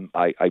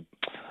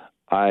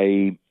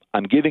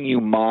giving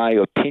you my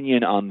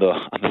opinion on the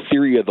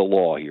theory of the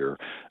law here.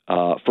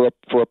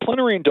 For a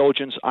plenary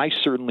indulgence, I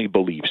certainly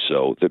believe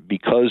so, that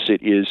because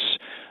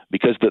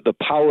the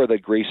power of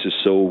that grace is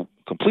so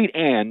complete,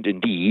 and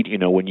indeed,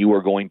 when you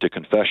are going to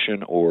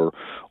confession or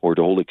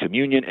to Holy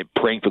Communion and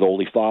praying for the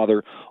Holy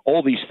Father,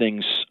 all these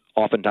things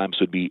oftentimes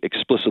would be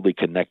explicitly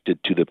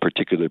connected to the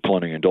particular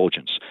plenary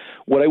indulgence.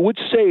 What I would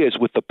say is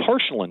with the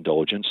partial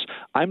indulgence,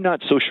 I'm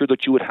not so sure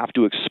that you would have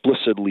to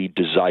explicitly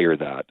desire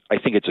that. I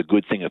think it's a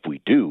good thing if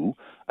we do.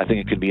 I think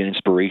it can be an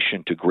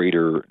inspiration to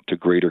greater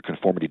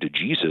conformity to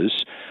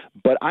Jesus,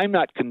 but I'm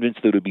not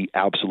convinced that it would be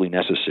absolutely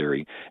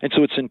necessary. And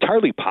so it's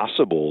entirely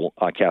possible,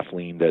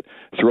 Kathleen, that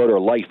throughout our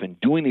life in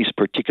doing these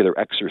particular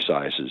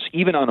exercises,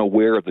 even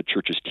unaware of the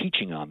Church's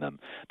teaching on them,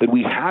 that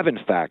we have in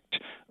fact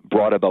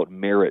brought about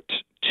merit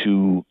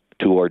to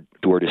our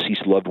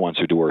deceased loved ones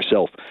or to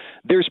ourselves.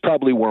 There's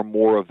probably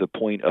more of the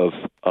point of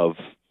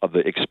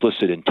the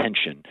explicit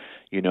intention,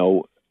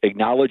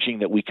 acknowledging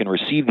that we can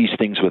receive these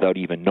things without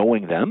even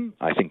knowing them.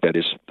 I think that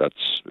is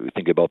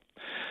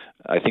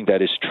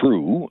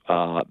true.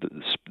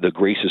 The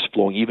grace is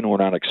flowing even when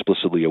we're not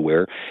explicitly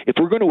aware. If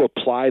we're going to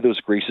apply those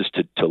graces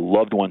to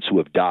loved ones who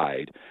have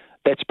died,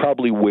 that's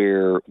probably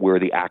where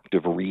the act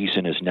of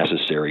reason is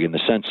necessary, in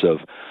the sense of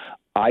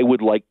I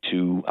would like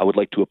to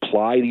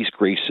apply these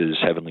graces,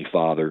 Heavenly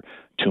Father,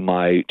 to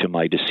my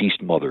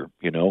deceased mother,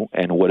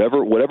 and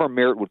whatever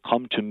merit would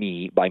come to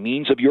me by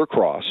means of your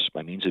cross,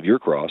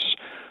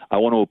 I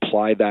want to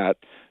apply that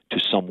to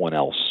someone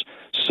else.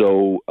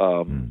 So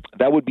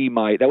that would be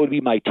my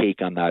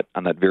take on that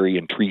very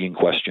intriguing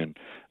question,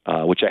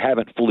 which I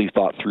haven't fully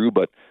thought through,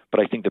 but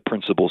I think the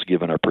principles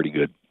given are pretty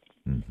good.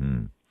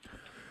 Mm-hmm.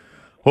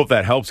 Hope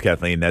that helps,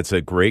 Kathleen. That's a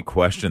great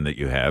question that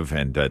you have,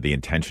 and the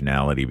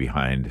intentionality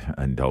behind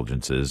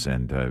indulgences,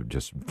 and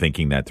just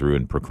thinking that through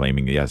and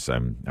proclaiming, yes,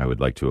 I would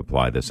like to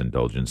apply this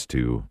indulgence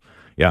to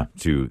Yeah,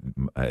 to,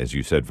 as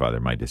you said, Father,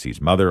 my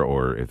deceased mother,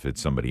 or if it's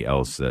somebody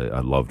else,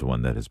 a loved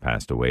one that has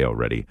passed away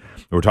already.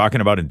 We're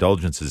talking about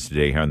indulgences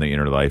today here on The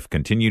Inner Life.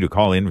 Continue to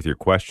call in with your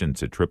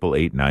questions at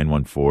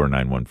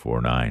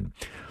 888-914-9149.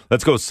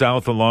 Let's go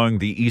south along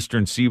the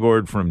eastern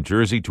seaboard from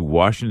Jersey to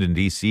Washington,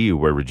 D.C.,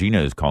 where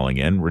Regina is calling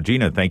in.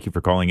 Regina, thank you for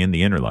calling in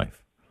The Inner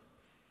Life.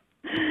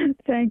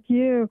 Thank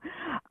you.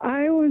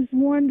 I was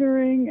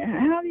wondering,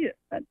 how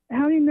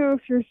do you know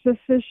if you're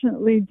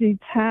sufficiently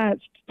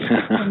detached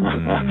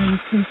from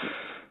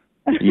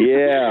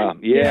Yeah,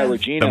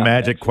 Regina. The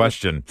magic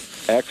question.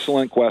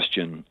 Excellent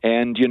question.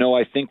 And,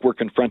 I think we're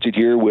confronted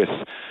here with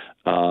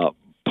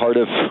part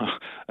of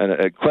an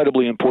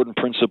incredibly important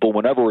principle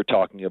whenever we're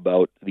talking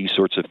about these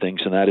sorts of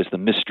things, and that is the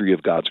mystery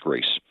of God's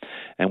grace.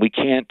 And we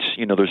can't,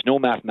 there's no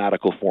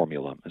mathematical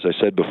formula. As I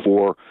said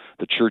before,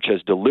 the Church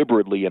has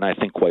deliberately, and I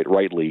think quite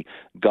rightly,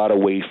 got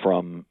away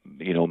from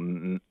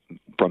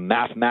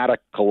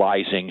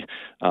mathematicalizing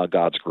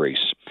God's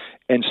grace.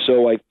 And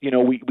so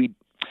we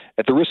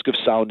at the risk of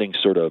sounding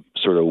sort of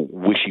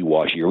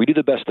wishy-washy, or we do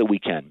the best that we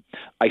can.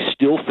 I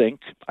still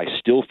think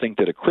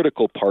that a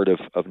critical part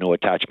of no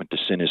attachment to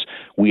sin is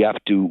we have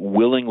to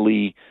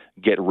willingly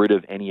get rid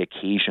of any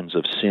occasions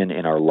of sin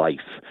in our life.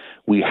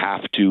 We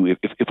have to,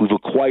 if we've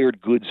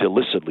acquired goods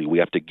illicitly, we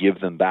have to give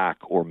them back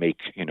or make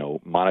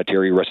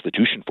monetary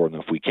restitution for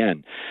them if we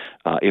can.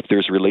 If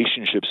there's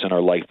relationships in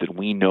our life that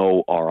we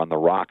know are on the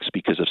rocks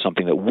because of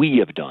something that we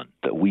have done,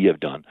 we have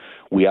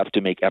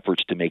to make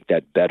efforts to make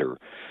that better.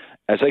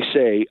 As I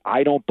say,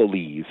 I don't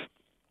believe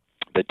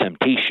that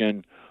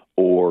temptation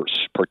or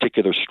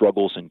particular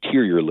struggles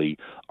interiorly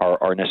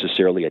are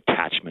necessarily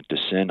attachment to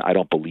sin. I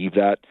don't believe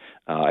that.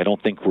 I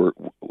don't think we're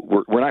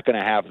not going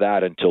to have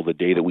that until the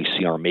day that we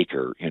see our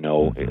Maker,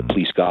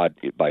 please God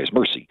by His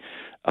mercy.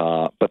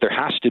 But there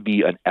has to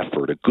be an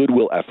effort, a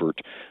goodwill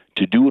effort,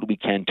 to do what we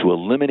can to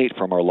eliminate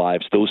from our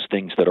lives those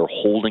things that are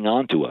holding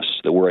on to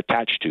us, that we're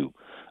attached to,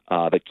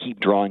 that keep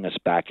drawing us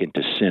back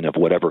into sin of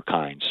whatever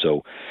kind.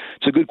 So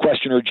it's a good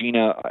question,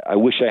 Regina. I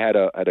wish I had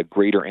a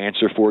greater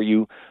answer for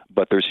you,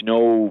 but there's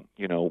no,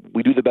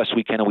 we do the best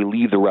we can and we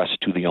leave the rest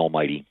to the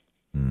Almighty.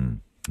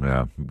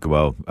 Yeah,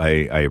 well,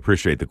 I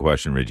appreciate the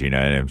question, Regina,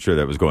 and I'm sure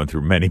that was going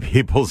through many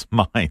people's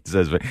minds.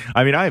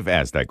 I've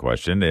asked that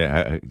question.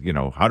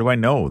 How do I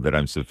know that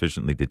I'm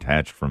sufficiently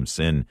detached from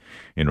sin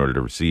in order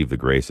to receive the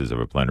graces of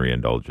a plenary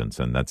indulgence?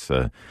 And that's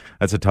a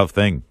tough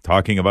thing.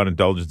 Talking about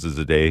indulgences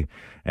today,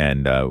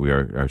 and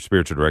our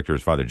spiritual director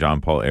is Father John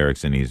Paul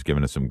Erickson. He's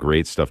given us some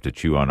great stuff to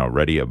chew on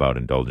already about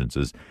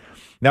indulgences.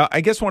 Now,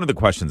 I guess one of the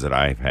questions that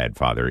I've had,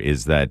 Father,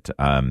 is that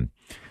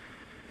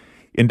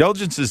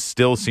indulgences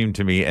still seem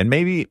to me, and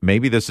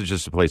maybe this is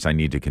just a place I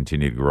need to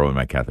continue to grow in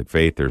my Catholic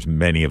faith. There's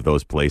many of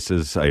those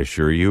places, I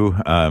assure you.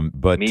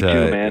 But me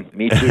too, man.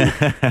 Me too.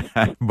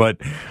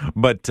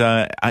 but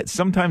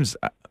sometimes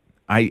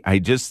I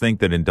just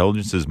think that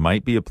indulgences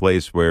might be a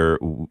place where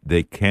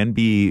they can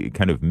be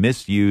kind of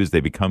misused.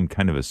 They become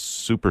kind of a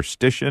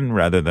superstition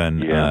rather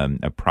than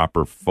a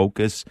proper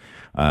focus.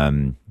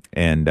 So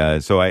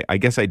I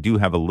guess I do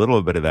have a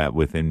little bit of that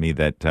within me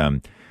that.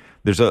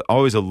 There's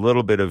always a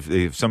little bit of,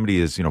 if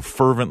somebody is,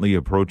 fervently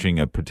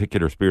approaching a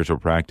particular spiritual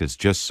practice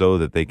just so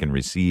that they can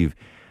receive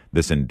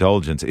this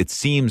indulgence, it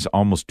seems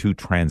almost too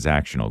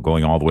transactional,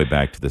 going all the way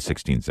back to the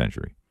 16th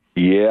century.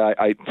 Yeah,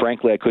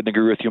 frankly, I couldn't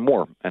agree with you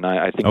more, and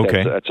I think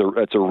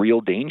that's a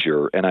real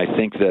danger. And I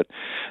think that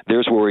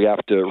there's where we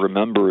have to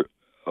remember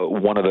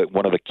one of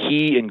the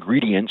key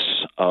ingredients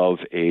of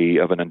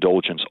an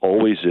indulgence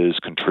always is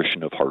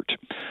contrition of heart,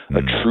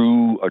 a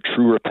true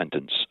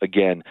repentance.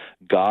 Again,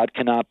 God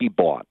cannot be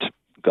bought.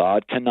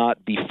 God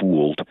cannot be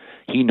fooled.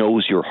 He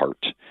knows your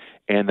heart.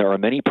 And there are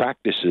many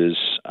practices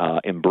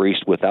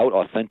embraced without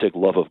authentic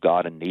love of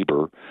God and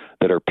neighbor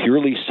that are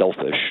purely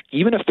selfish,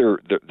 even if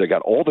they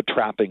got all the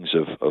trappings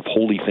of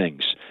holy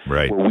things.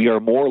 Right. Where we are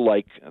more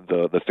like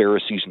the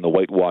Pharisees in the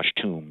whitewashed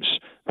tombs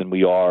than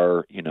we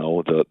are,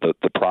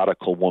 the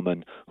prodigal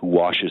woman who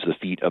washes the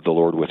feet of the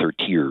Lord with her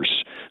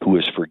tears, who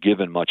is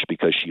forgiven much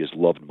because she has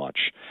loved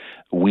much.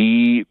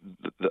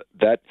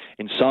 That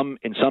in some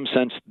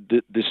sense,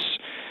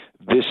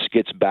 this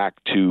gets back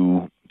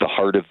to the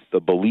heart of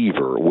the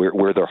believer,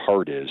 where their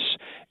heart is.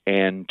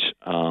 And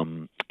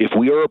if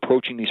we are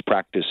approaching these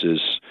practices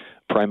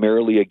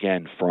primarily,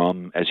 again,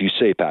 from, as you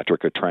say,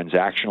 Patrick, a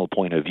transactional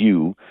point of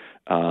view,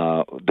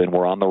 then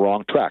we're on the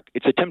wrong track.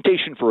 It's a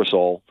temptation for us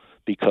all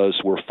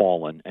because we're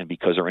fallen and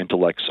because our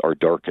intellects are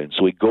darkened.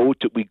 So we go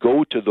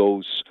to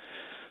those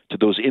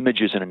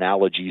images and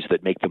analogies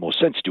that make the most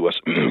sense to us.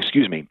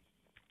 Excuse me.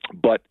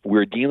 But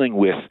we're dealing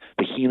with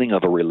the healing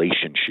of a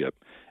relationship.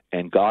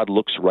 And God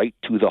looks right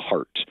to the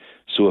heart.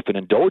 So if an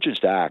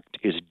indulgence act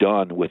is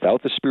done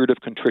without the spirit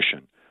of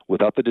contrition,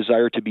 without the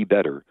desire to be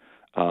better,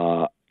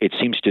 it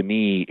seems to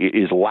me it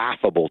is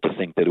laughable to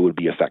think that it would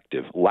be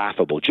effective.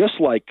 Laughable. Just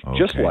like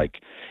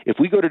if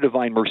we go to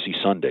Divine Mercy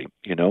Sunday,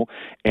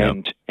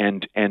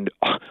 and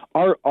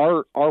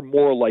our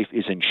moral life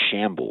is in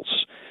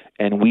shambles.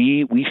 And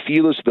we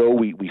feel as though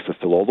we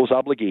fulfill all those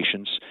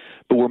obligations,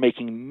 but we're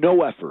making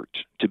no effort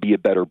to be a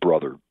better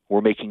brother.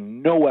 we're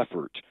making no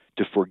effort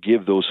to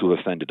forgive those who have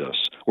offended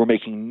us. We're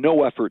making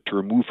no effort to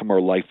remove from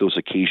our life those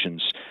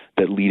occasions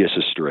that lead us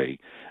astray.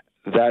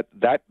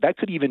 That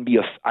could even be,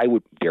 I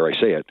would dare I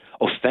say it,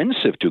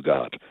 offensive to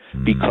God,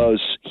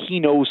 because He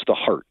knows the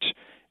heart,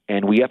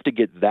 and we have to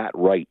get that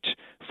right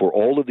for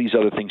all of these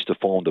other things to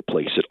fall into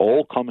place. It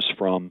all comes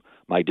from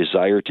my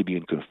desire to be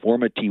in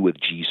conformity with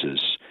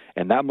Jesus,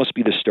 and that must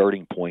be the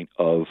starting point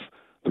of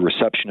the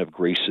reception of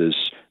graces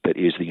that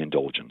is the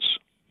indulgence.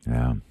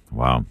 Yeah.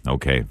 Wow.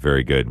 Okay.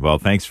 Very good. Well,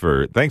 thanks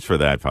for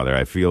that, Father.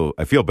 I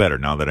feel better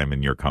now that I'm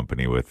in your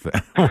company with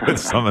with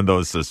some of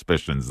those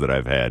suspicions that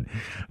I've had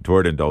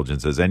toward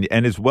indulgences, and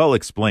it's well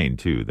explained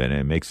too. That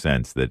it makes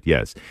sense that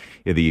yes,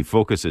 the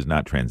focus is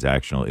not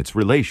transactional; it's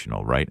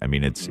relational, right? I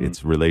mean,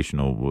 it's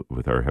relational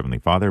with our Heavenly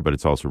Father, but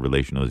it's also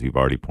relational, as you've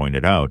already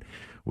pointed out,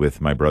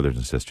 with my brothers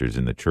and sisters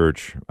in the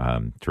church,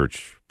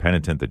 church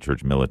penitent, the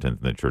church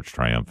militant, and the church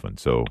triumphant.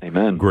 So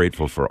Amen.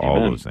 Grateful for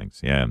all those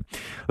things. Yeah.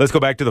 Let's go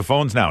back to the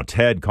phones now.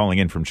 Ted calling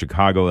in from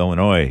Chicago,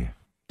 Illinois.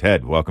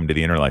 Ted, welcome to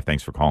the Inner Life.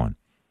 Thanks for calling.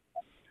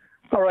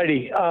 All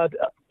righty.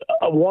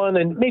 One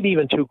and maybe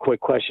even two quick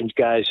questions,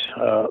 guys,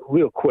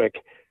 real quick.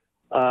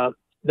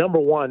 Number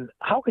one,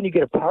 how can you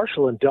get a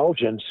partial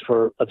indulgence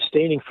for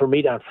abstaining from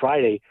meat on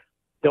Friday?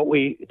 Don't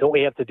we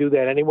have to do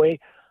that anyway?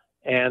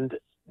 And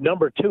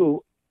number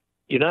two,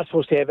 you're not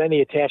supposed to have any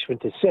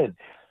attachment to sin.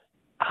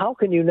 How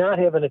can you not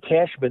have an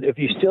attachment if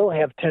you still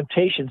have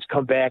temptations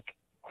come back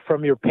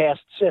from your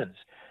past sins?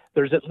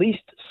 There's at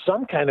least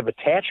some kind of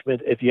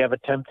attachment if you have a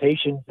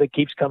temptation that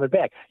keeps coming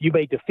back. You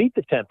may defeat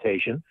the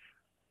temptation,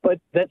 but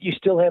that you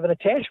still have an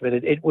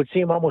attachment. It would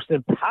seem almost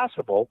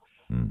impossible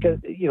because,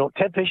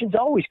 temptations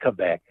always come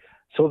back.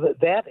 So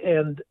that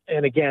and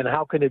again,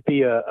 how can it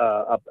be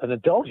an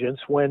indulgence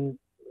when,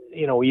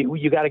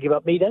 you got to give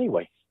up meat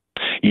anyway?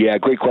 Yeah,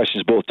 great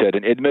questions both, Ted.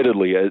 And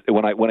admittedly,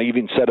 when I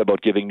even said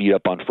about giving meat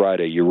up on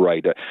Friday, you're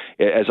right.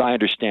 As I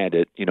understand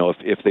it,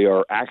 if they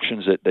are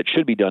actions that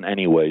should be done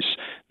anyways,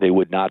 there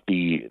would not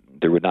be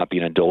an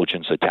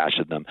indulgence attached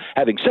to them.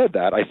 Having said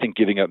that, I think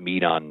giving up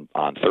meat on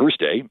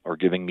Thursday or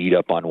giving meat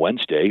up on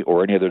Wednesday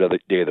or any other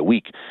day of the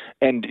week,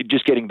 and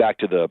just getting back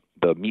to the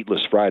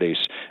meatless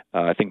Fridays,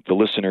 I think the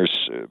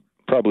listeners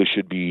probably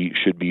should be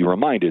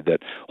reminded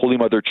that Holy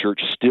Mother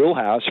Church still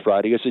has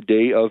Friday as a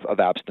day of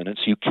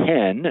abstinence. You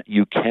can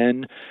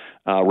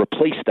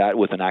replace that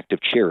with an act of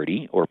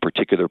charity or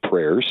particular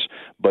prayers,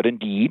 but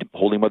indeed,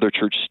 Holy Mother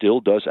Church still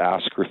does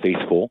ask her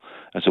faithful,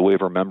 as a way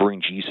of remembering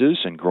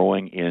Jesus and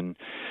growing in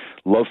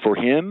love for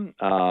Him,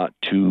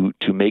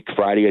 to make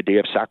Friday a day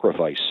of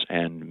sacrifice,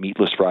 and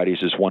Meatless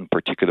Fridays is one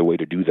particular way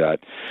to do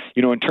that.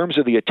 In terms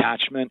of the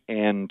attachment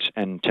and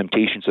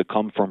temptations that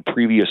come from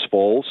previous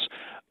falls,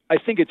 I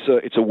think it's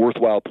a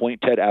worthwhile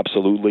point, Ted.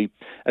 Absolutely.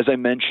 As I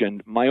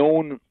mentioned, my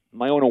own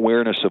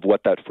awareness of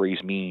what that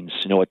phrase means,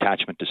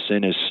 attachment to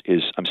sin is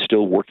I'm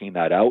still working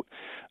that out.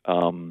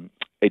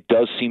 It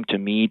does seem to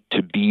me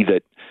to be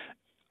that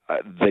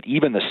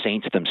even the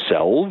saints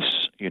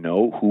themselves,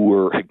 who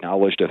were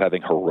acknowledged of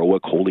having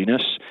heroic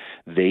holiness,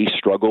 they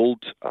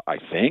struggled, I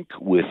think,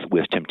 with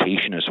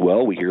temptation as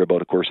well. We hear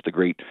about, of course, the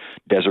great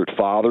desert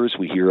fathers.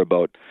 We hear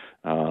about,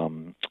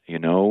 was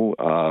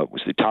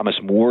it Thomas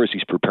More, as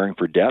he's preparing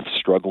for death,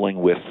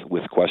 struggling with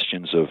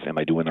questions of, am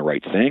I doing the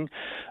right thing?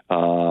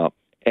 I'm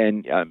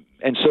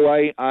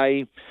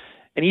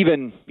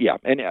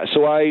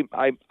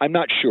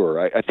not sure.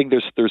 I think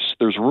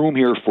there's room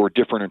here for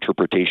different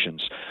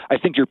interpretations. I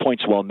think your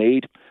point's well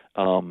made.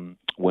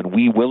 When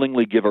we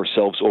willingly give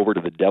ourselves over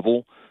to the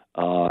devil,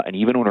 and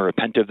even when we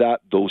repent of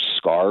that, those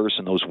scars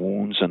and those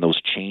wounds and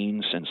those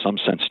chains, in some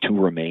sense, too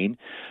remain.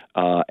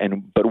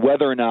 But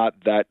whether or not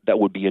that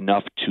would be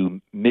enough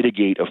to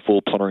mitigate a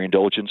full plenary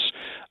indulgence,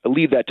 I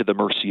leave that to the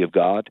mercy of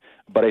God.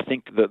 But I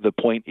think the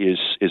point is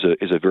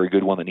a very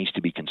good one that needs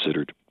to be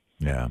considered.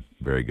 Yeah,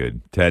 very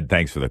good. Ted,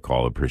 thanks for the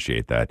call.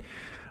 Appreciate that.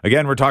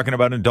 Again, we're talking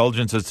about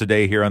indulgences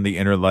today here on The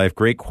Inner Life.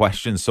 Great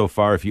questions so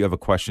far. If you have a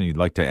question you'd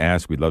like to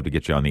ask, we'd love to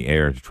get you on the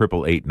air.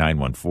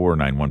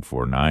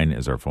 888-914-9149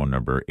 is our phone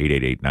number,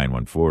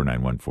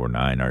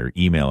 888-914-9149. Our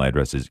email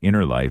address is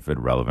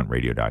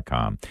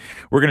innerlife@relevantradio.com.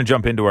 We're going to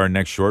jump into our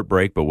next short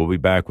break, but we'll be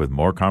back with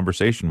more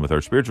conversation with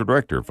our spiritual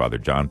director, Father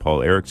John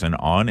Paul Erickson,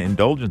 on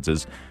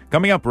indulgences,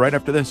 coming up right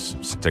after this.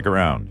 Stick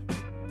around.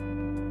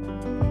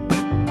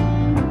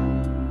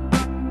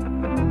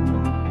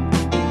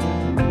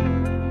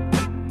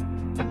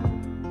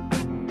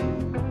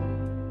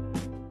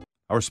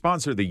 Our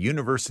sponsor, the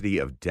University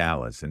of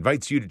Dallas,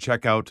 invites you to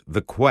check out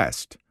The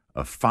Quest,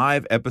 a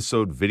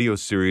 5-episode video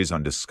series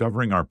on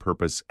discovering our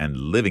purpose and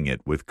living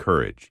it with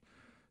courage.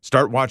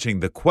 Start watching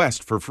The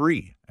Quest for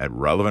free at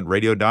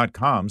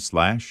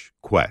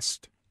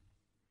relevantradio.com/quest.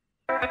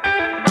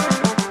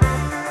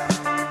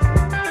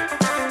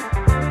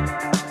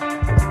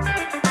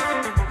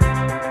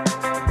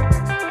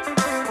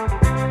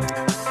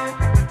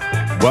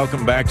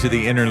 Welcome back to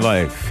The Inner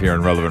Life here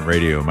on Relevant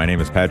Radio. My name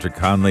is Patrick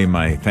Conley.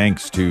 My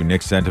thanks to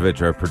Nick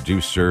Sentovich, our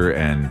producer,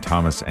 and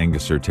Thomas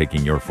Anguser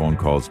taking your phone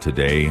calls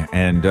today.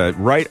 And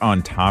right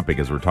on topic,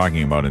 as we're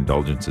talking about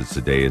indulgences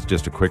today, is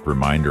just a quick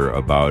reminder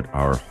about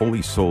our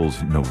Holy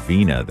Souls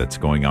Novena that's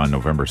going on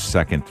November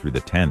 2nd through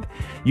the 10th.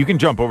 You can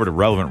jump over to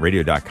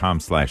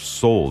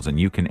relevantradio.com/souls, and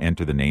you can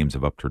enter the names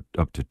of up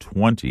to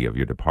 20 of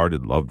your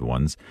departed loved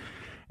ones.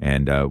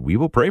 And we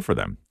will pray for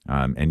them.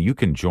 And you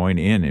can join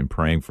in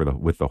praying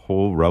with the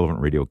whole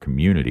Relevant Radio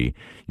community.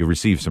 You'll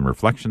receive some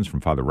reflections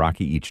from Father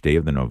Rocky each day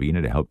of the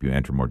novena to help you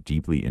enter more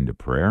deeply into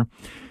prayer.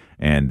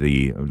 And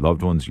your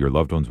loved ones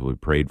will be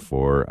prayed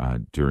for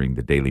during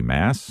the daily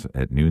Mass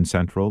at noon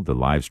Central, the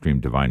live stream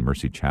Divine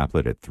Mercy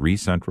Chaplet at 3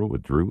 Central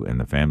with Drew, and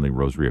the Family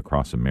Rosary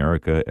Across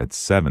America at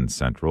 7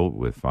 Central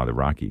with Father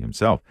Rocky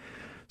himself.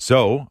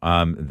 So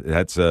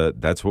that's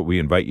what we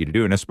invite you to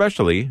do, and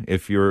especially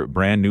if you're a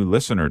brand new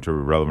listener to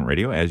Relevant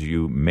Radio, as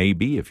you may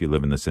be if you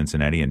live in the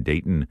Cincinnati and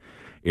Dayton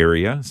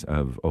areas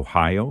of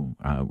Ohio,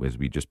 as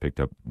we just picked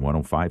up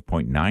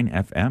 105.9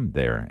 FM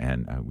there,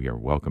 and we are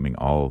welcoming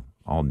all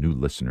new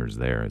listeners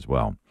there as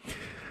well.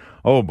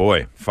 Oh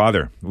boy,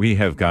 Father, we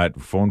have got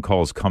phone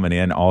calls coming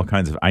in, all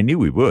kinds of. I knew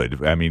we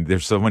would. I mean,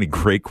 there's so many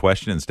great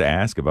questions to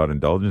ask about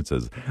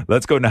indulgences.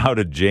 Let's go now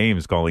to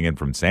James calling in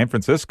from San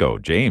Francisco.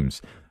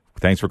 James,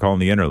 thanks for calling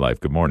The Inner Life.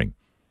 Good morning.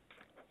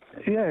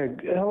 Yeah,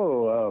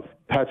 hello,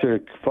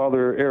 Patrick,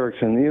 Father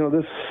Erickson. You know,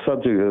 this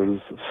subject has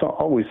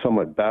always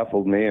somewhat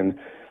baffled me, and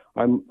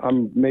I'm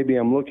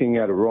looking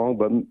at it wrong,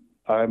 but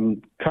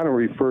I'm kind of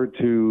referred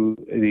to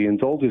the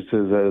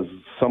indulgences as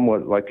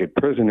somewhat like a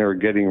prisoner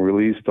getting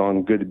released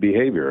on good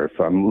behavior, if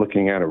I'm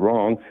looking at it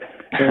wrong.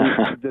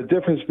 And the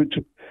difference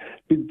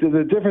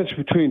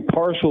between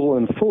partial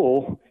and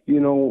full,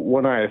 you know,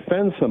 when I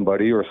offend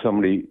somebody or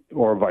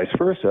vice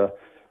versa,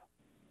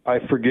 I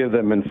forgive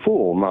them in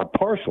full, not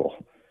partial.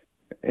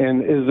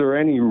 And is there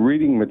any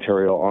reading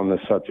material on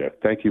this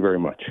subject? Thank you very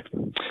much.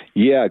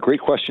 Yeah, great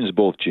questions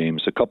both,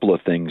 James. A couple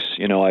of things.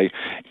 You know,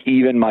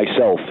 even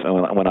myself,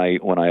 when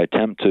I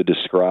attempt to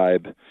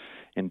describe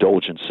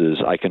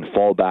indulgences, I can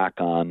fall back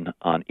on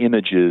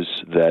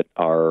images that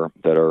are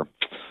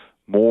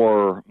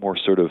more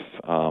sort of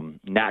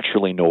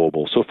naturally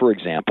knowable. So, for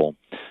example,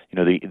 you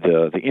know,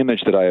 the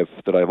image that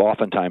I've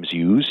oftentimes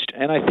used,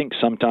 and I think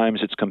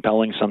sometimes it's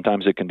compelling,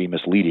 sometimes it can be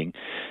misleading,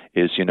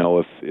 is, you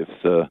know,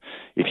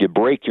 if you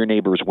break your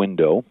neighbor's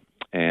window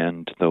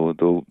and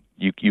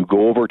you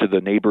go over to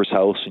the neighbor's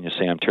house and you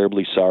say, "I'm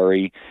terribly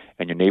sorry,"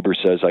 and your neighbor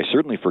says, "I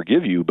certainly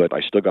forgive you, but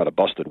I still got a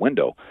busted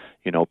window."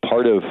 You know,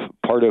 part of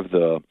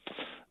the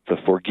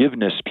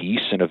forgiveness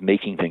piece and of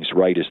making things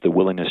right is the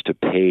willingness to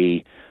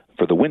pay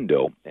for the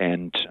window.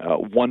 And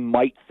one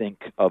might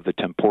think of the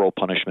temporal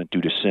punishment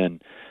due to sin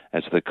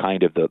as the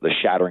kind of the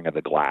shattering of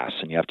the glass,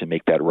 and you have to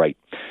make that right.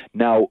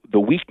 Now, the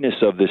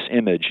weakness of this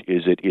image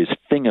is it is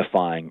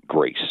thingifying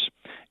grace.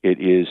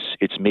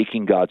 It's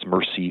making God's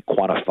mercy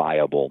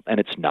quantifiable, and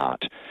it's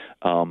not.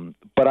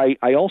 But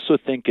I also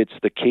think it's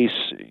the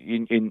case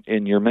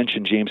in your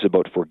mention, James,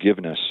 about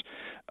forgiveness.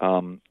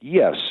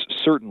 Yes,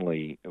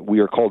 certainly we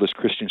are called as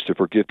Christians to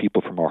forgive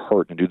people from our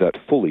heart and do that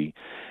fully.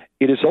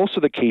 It is also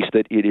the case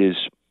that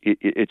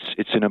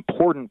it's an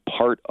important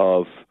part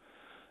of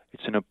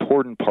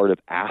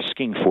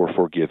asking for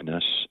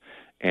forgiveness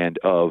and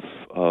of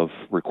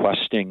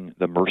requesting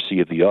the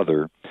mercy of the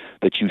other,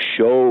 that you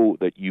show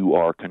that you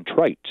are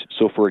contrite.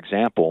 So, for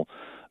example,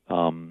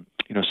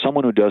 you know,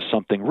 someone who does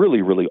something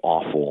really, really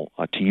awful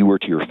to you or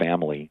to your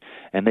family,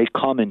 and they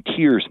come in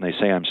tears and they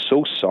say, "I'm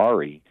so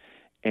sorry."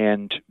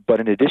 But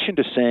in addition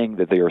to saying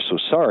that they are so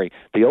sorry,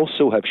 they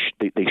also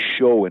they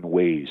show in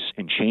ways,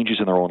 in changes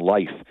in their own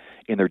life,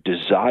 in their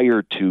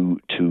desire to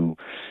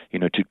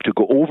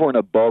go over and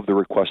above the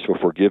request for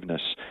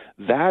forgiveness.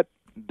 That's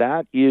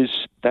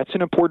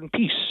an important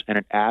piece, and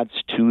it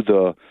adds to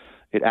the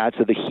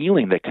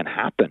healing that can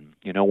happen.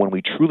 You know, when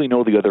we truly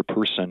know the other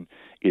person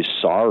is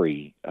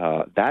sorry,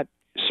 that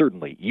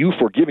certainly you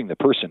forgiving the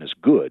person is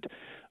good.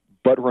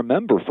 But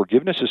remember,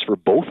 forgiveness is for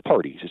both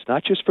parties. It's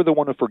not just for the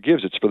one who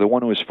forgives, it's for the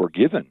one who is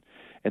forgiven.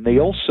 And they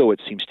also,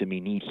 it seems to me,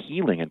 need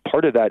healing. And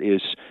part of that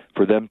is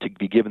for them to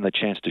be given the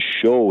chance to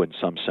show, in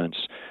some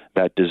sense,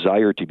 that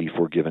desire to be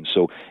forgiven.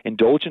 So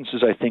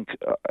indulgences, I think,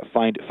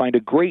 find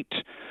a great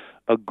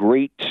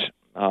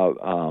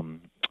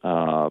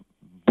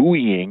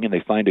buoying, and they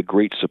find a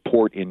great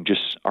support in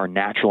just our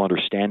natural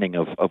understanding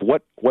of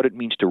what it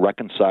means to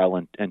reconcile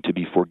and to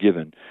be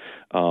forgiven.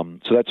 So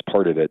that's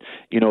part of it.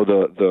 You know,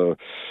 the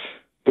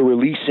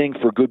releasing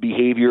for good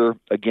behavior,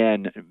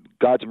 again,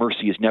 God's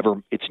mercy is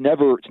never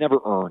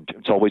earned.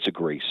 It's always a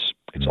grace.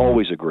 It's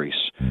always a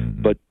grace.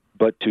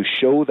 But to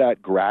show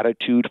that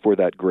gratitude for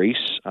that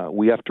grace,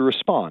 we have to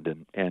respond.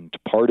 And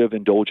part of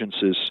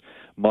indulgences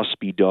must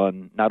be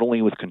done not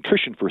only with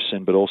contrition for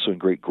sin, but also in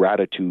great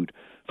gratitude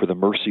for the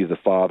mercy of the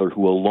Father,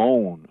 who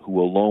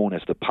alone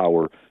has the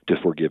power to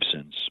forgive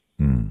sins.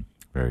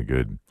 Very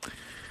good.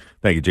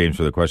 Thank you, James,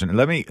 for the question.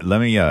 Let me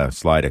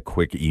slide a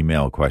quick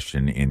email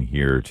question in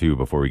here, too,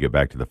 before we get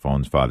back to the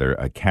phones, Father.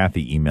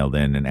 Kathy emailed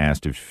in and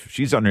asked if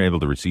she's unable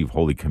to receive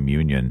Holy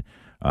Communion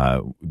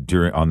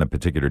on the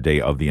particular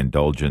day of the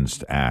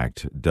Indulgence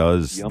Act.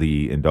 Does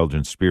the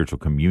Indulgence Spiritual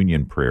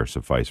Communion prayer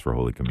suffice for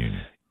Holy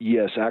Communion?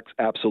 Yes,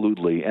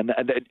 absolutely. And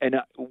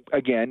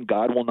again,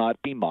 God will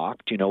not be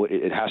mocked.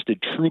 It has to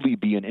truly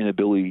be an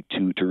inability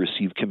to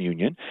receive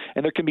communion.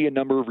 And there can be a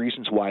number of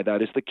reasons why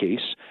that is the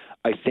case.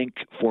 I think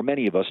for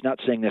many of us, not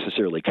saying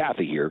necessarily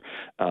Kathy here,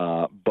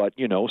 but,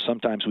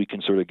 sometimes we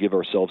can sort of give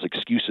ourselves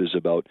excuses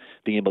about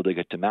being able to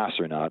get to Mass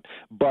or not.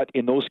 But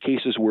in those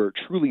cases where it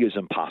truly is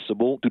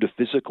impossible due to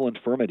physical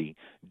infirmity,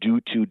 due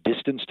to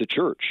distance to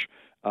church,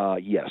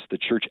 yes, the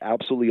Church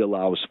absolutely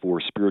allows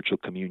for spiritual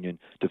communion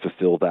to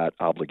fulfill that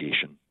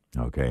obligation.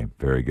 Okay,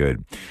 very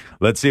good.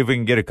 Let's see if we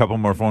can get a couple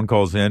more phone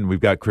calls in. We've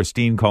got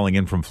Christine calling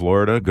in from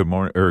Florida. Good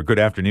morning, or good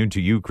afternoon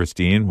to you,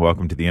 Christine.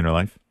 Welcome to the Inner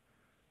Life.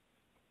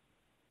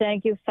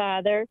 Thank you,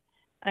 Father.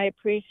 I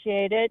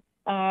appreciate it.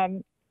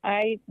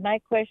 My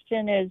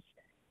question is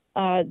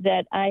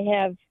that I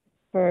have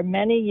for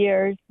many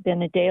years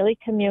been a daily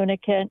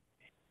communicant,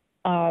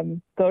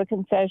 go to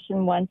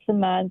confession once a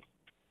month,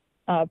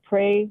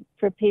 pray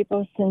for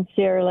people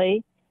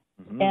sincerely,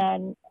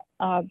 and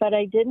but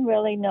I didn't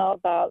really know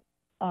about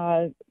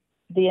the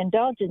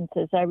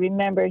indulgences. I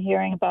remember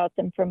hearing about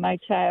them from my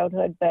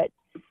childhood, but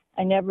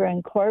I never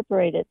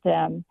incorporated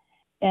them.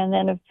 And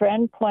then a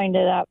friend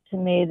pointed out to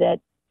me that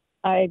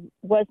I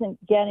wasn't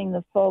getting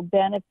the full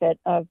benefit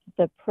of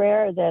the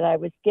prayer that I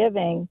was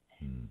giving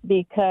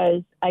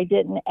because I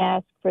didn't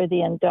ask for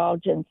the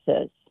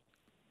indulgences.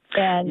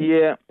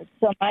 And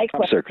so my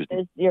question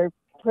is, your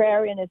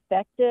prayer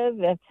ineffective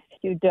if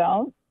you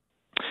don't?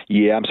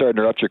 Yeah, I'm sorry to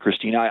interrupt you,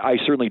 Christine. I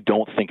certainly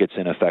don't think it's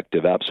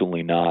ineffective.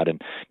 Absolutely not.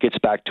 And gets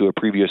back to a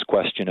previous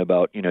question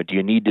about, do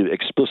you need to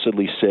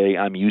explicitly say,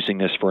 I'm using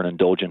this for an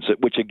indulgence,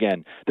 which,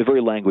 again, the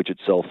very language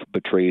itself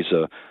betrays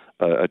a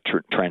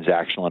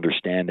transactional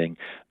understanding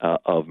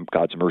of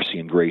God's mercy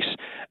and grace.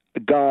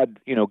 God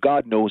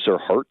knows our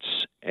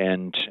hearts,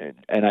 and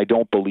I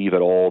don't believe at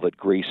all that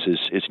grace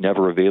is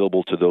never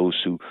available to those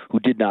who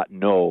did not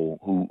know,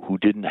 who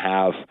didn't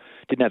have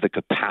the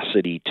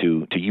capacity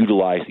to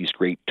utilize these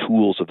great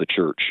tools of the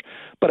Church.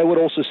 But I would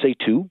also say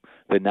too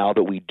that now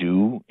that we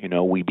do,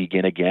 we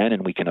begin again,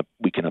 and we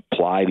can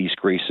apply these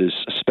graces,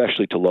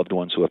 especially to loved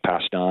ones who have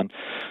passed on.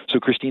 So,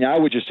 Christine, I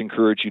would just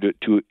encourage you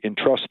to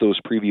entrust those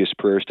previous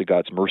prayers to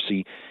God's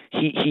mercy.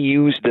 He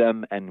used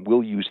them and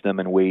will use them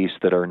in ways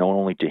that are known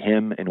only to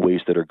Him, in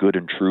ways that are good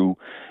and true.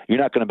 You're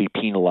not going to be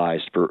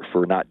penalized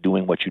for not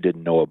doing what you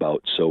didn't know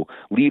about. So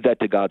leave that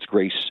to God's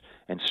grace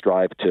and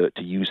strive to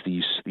use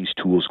these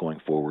tools going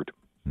forward.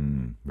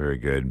 Very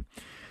good.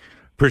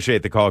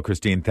 Appreciate the call,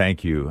 Christine.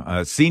 Thank you.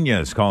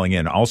 Senia is calling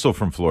in, also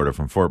from Florida,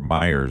 from Fort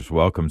Myers.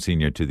 Welcome,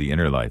 Senia, to the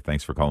Inner Life.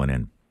 Thanks for calling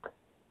in.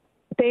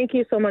 Thank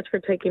you so much for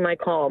taking my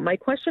call. My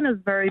question is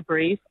very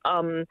brief.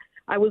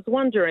 I was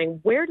wondering,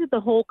 where did the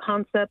whole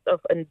concept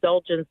of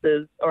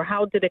indulgences, or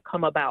how did it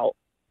come about?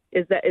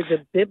 Is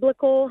it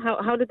biblical?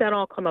 How did that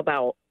all come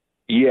about?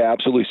 Yeah,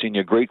 absolutely,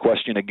 Senia. Great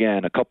question.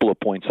 Again, a couple of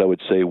points I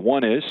would say.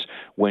 One is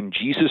when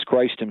Jesus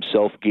Christ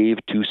himself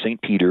gave to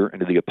St. Peter and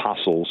to the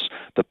apostles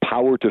the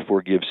power to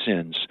forgive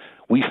sins,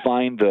 we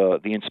find the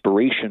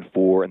inspiration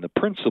for and the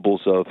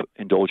principles of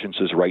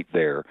indulgences right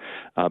there,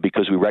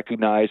 because we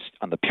recognize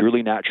on the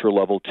purely natural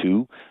level,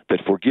 too,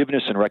 that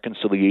forgiveness and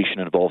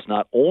reconciliation involves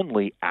not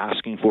only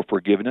asking for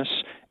forgiveness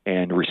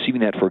and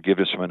receiving that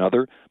forgiveness from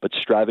another, but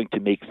striving to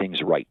make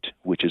things right,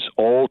 which is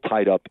all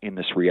tied up in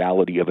this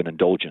reality of an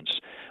indulgence.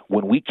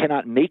 When we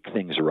cannot make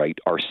things right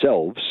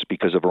ourselves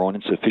because of our own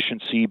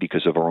insufficiency,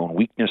 because of our own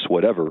weakness,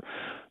 whatever,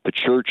 the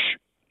Church,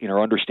 in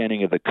our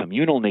understanding of the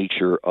communal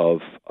nature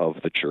of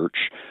the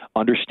Church,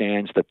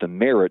 understands that the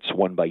merits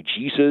won by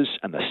Jesus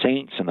and the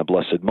saints and the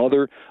Blessed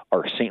Mother,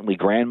 our saintly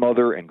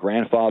grandmother and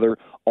grandfather,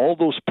 all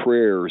those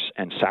prayers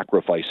and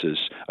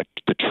sacrifices,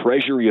 the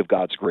treasury of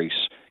God's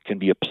grace, can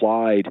be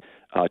applied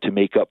to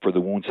make up for the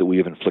wounds that we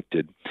have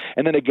inflicted.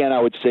 And then again, I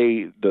would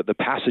say the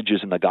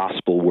passages in the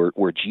Gospel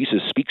where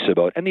Jesus speaks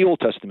about, and the Old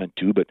Testament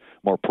too, but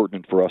more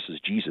pertinent for us is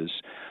Jesus,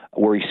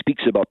 where he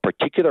speaks about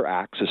particular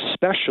acts,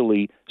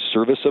 especially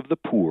service of the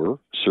poor,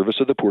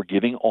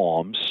 giving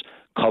alms,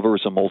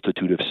 covers a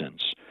multitude of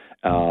sins.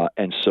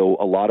 And so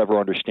a lot of our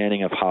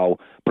understanding of how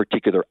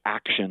particular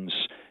actions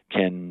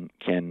can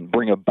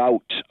bring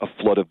about a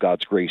flood of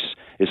God's grace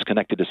is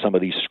connected to some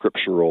of these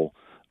scriptural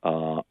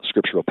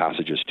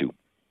passages too.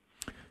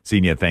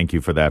 Senia, thank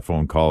you for that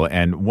phone call.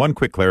 And one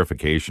quick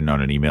clarification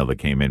on an email that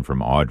came in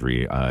from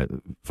Audrey.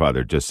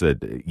 Father just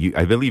said,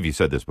 I believe you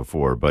said this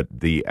before, but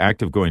the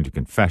act of going to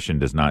confession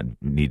does not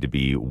need to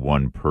be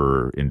one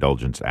per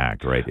indulgence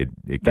act, right?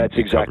 That's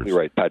exactly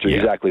right, Patrick. Yeah.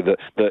 Exactly.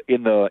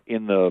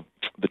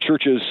 The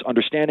Church's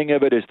understanding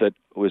of it is that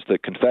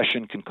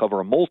confession can cover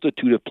a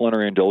multitude of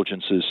plenary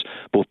indulgences,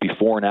 both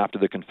before and after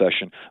the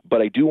confession.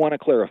 But I do want to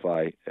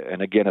clarify,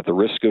 and again, at the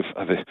risk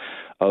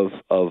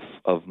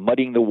of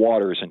muddying the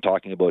waters and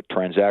talking about about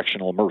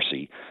transactional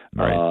mercy.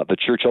 Right. The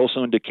Church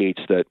also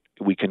indicates that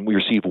we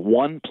receive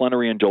one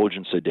plenary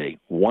indulgence a day.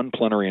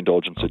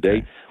 A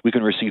day. We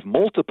can receive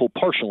multiple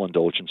partial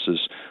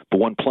indulgences, but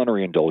one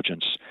plenary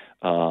indulgence.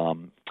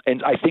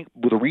 And I think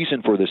the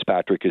reason for this,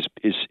 Patrick, is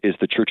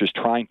the Church is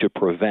trying to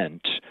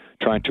prevent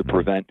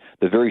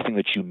the very thing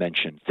that you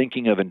mentioned,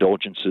 thinking of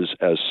indulgences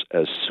as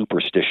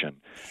superstition.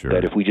 Sure.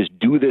 That if we just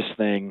do this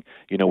thing,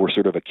 we're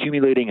sort of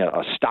accumulating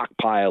a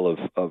stockpile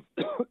of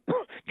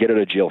get out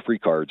of jail free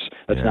cards.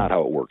 That's not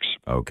how it works.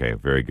 Okay,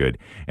 very good.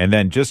 And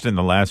then just in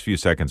the last few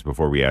seconds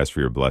before we ask for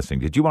your blessing,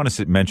 did you want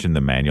to mention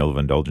the Manual of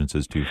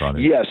Indulgences too, Father?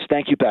 Yes,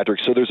 thank you, Patrick.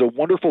 So there's a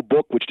wonderful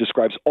book which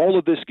describes all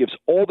of this, gives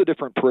all the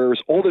different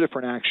prayers, all the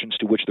different actions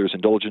to which there's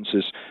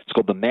indulgences. It's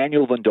called the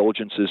Manual of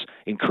Indulgences.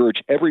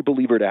 Encourage every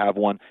believer to have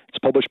one. It's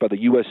published by the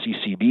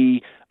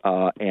USCCB,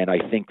 and I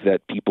think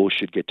that people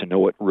should get to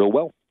know it real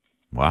well.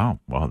 Wow.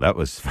 Well, that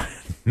was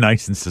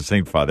nice and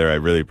succinct, Father. I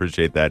really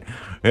appreciate that.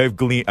 I have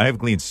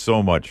gleaned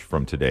so much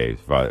from today's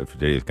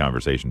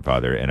conversation,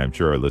 Father, and I'm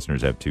sure our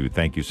listeners have too.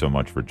 Thank you so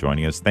much for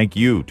joining us. Thank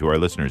you to our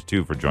listeners,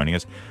 too, for joining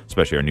us,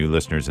 especially our new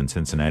listeners in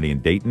Cincinnati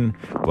and Dayton.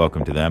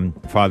 Welcome to them.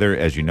 Father,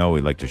 as you know, we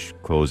like to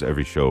close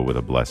every show with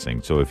a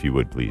blessing, so if you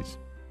would, please.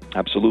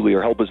 Absolutely.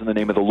 Our help is in the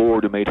name of the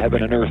Lord who made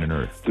heaven and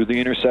earth through the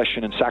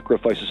intercession and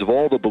sacrifices of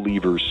all the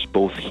believers,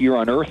 both here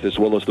on earth as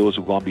well as those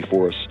who have gone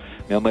before us.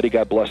 May Almighty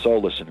God bless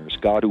all listeners.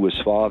 God who is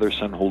Father,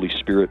 Son, Holy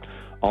Spirit.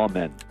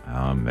 Amen.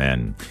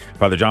 Amen.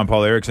 Father John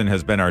Paul Erickson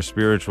has been our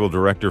spiritual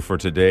director for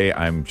today.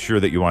 I'm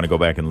sure that you want to go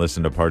back and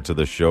listen to parts of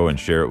the show and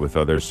share it with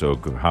others, so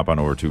hop on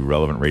over to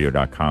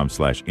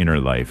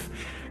relevantradio.com/innerlife.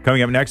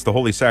 Coming up next, the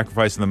Holy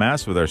Sacrifice of the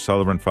Mass with our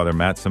celebrant, Father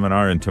Matt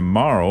Seminar. And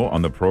tomorrow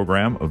on the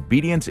program,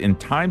 Obedience in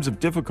Times of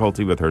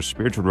Difficulty with our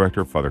spiritual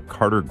director, Father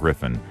Carter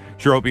Griffin.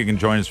 Sure hope you can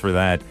join us for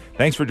that.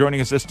 Thanks for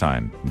joining us this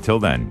time. Until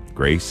then,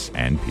 grace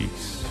and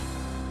peace.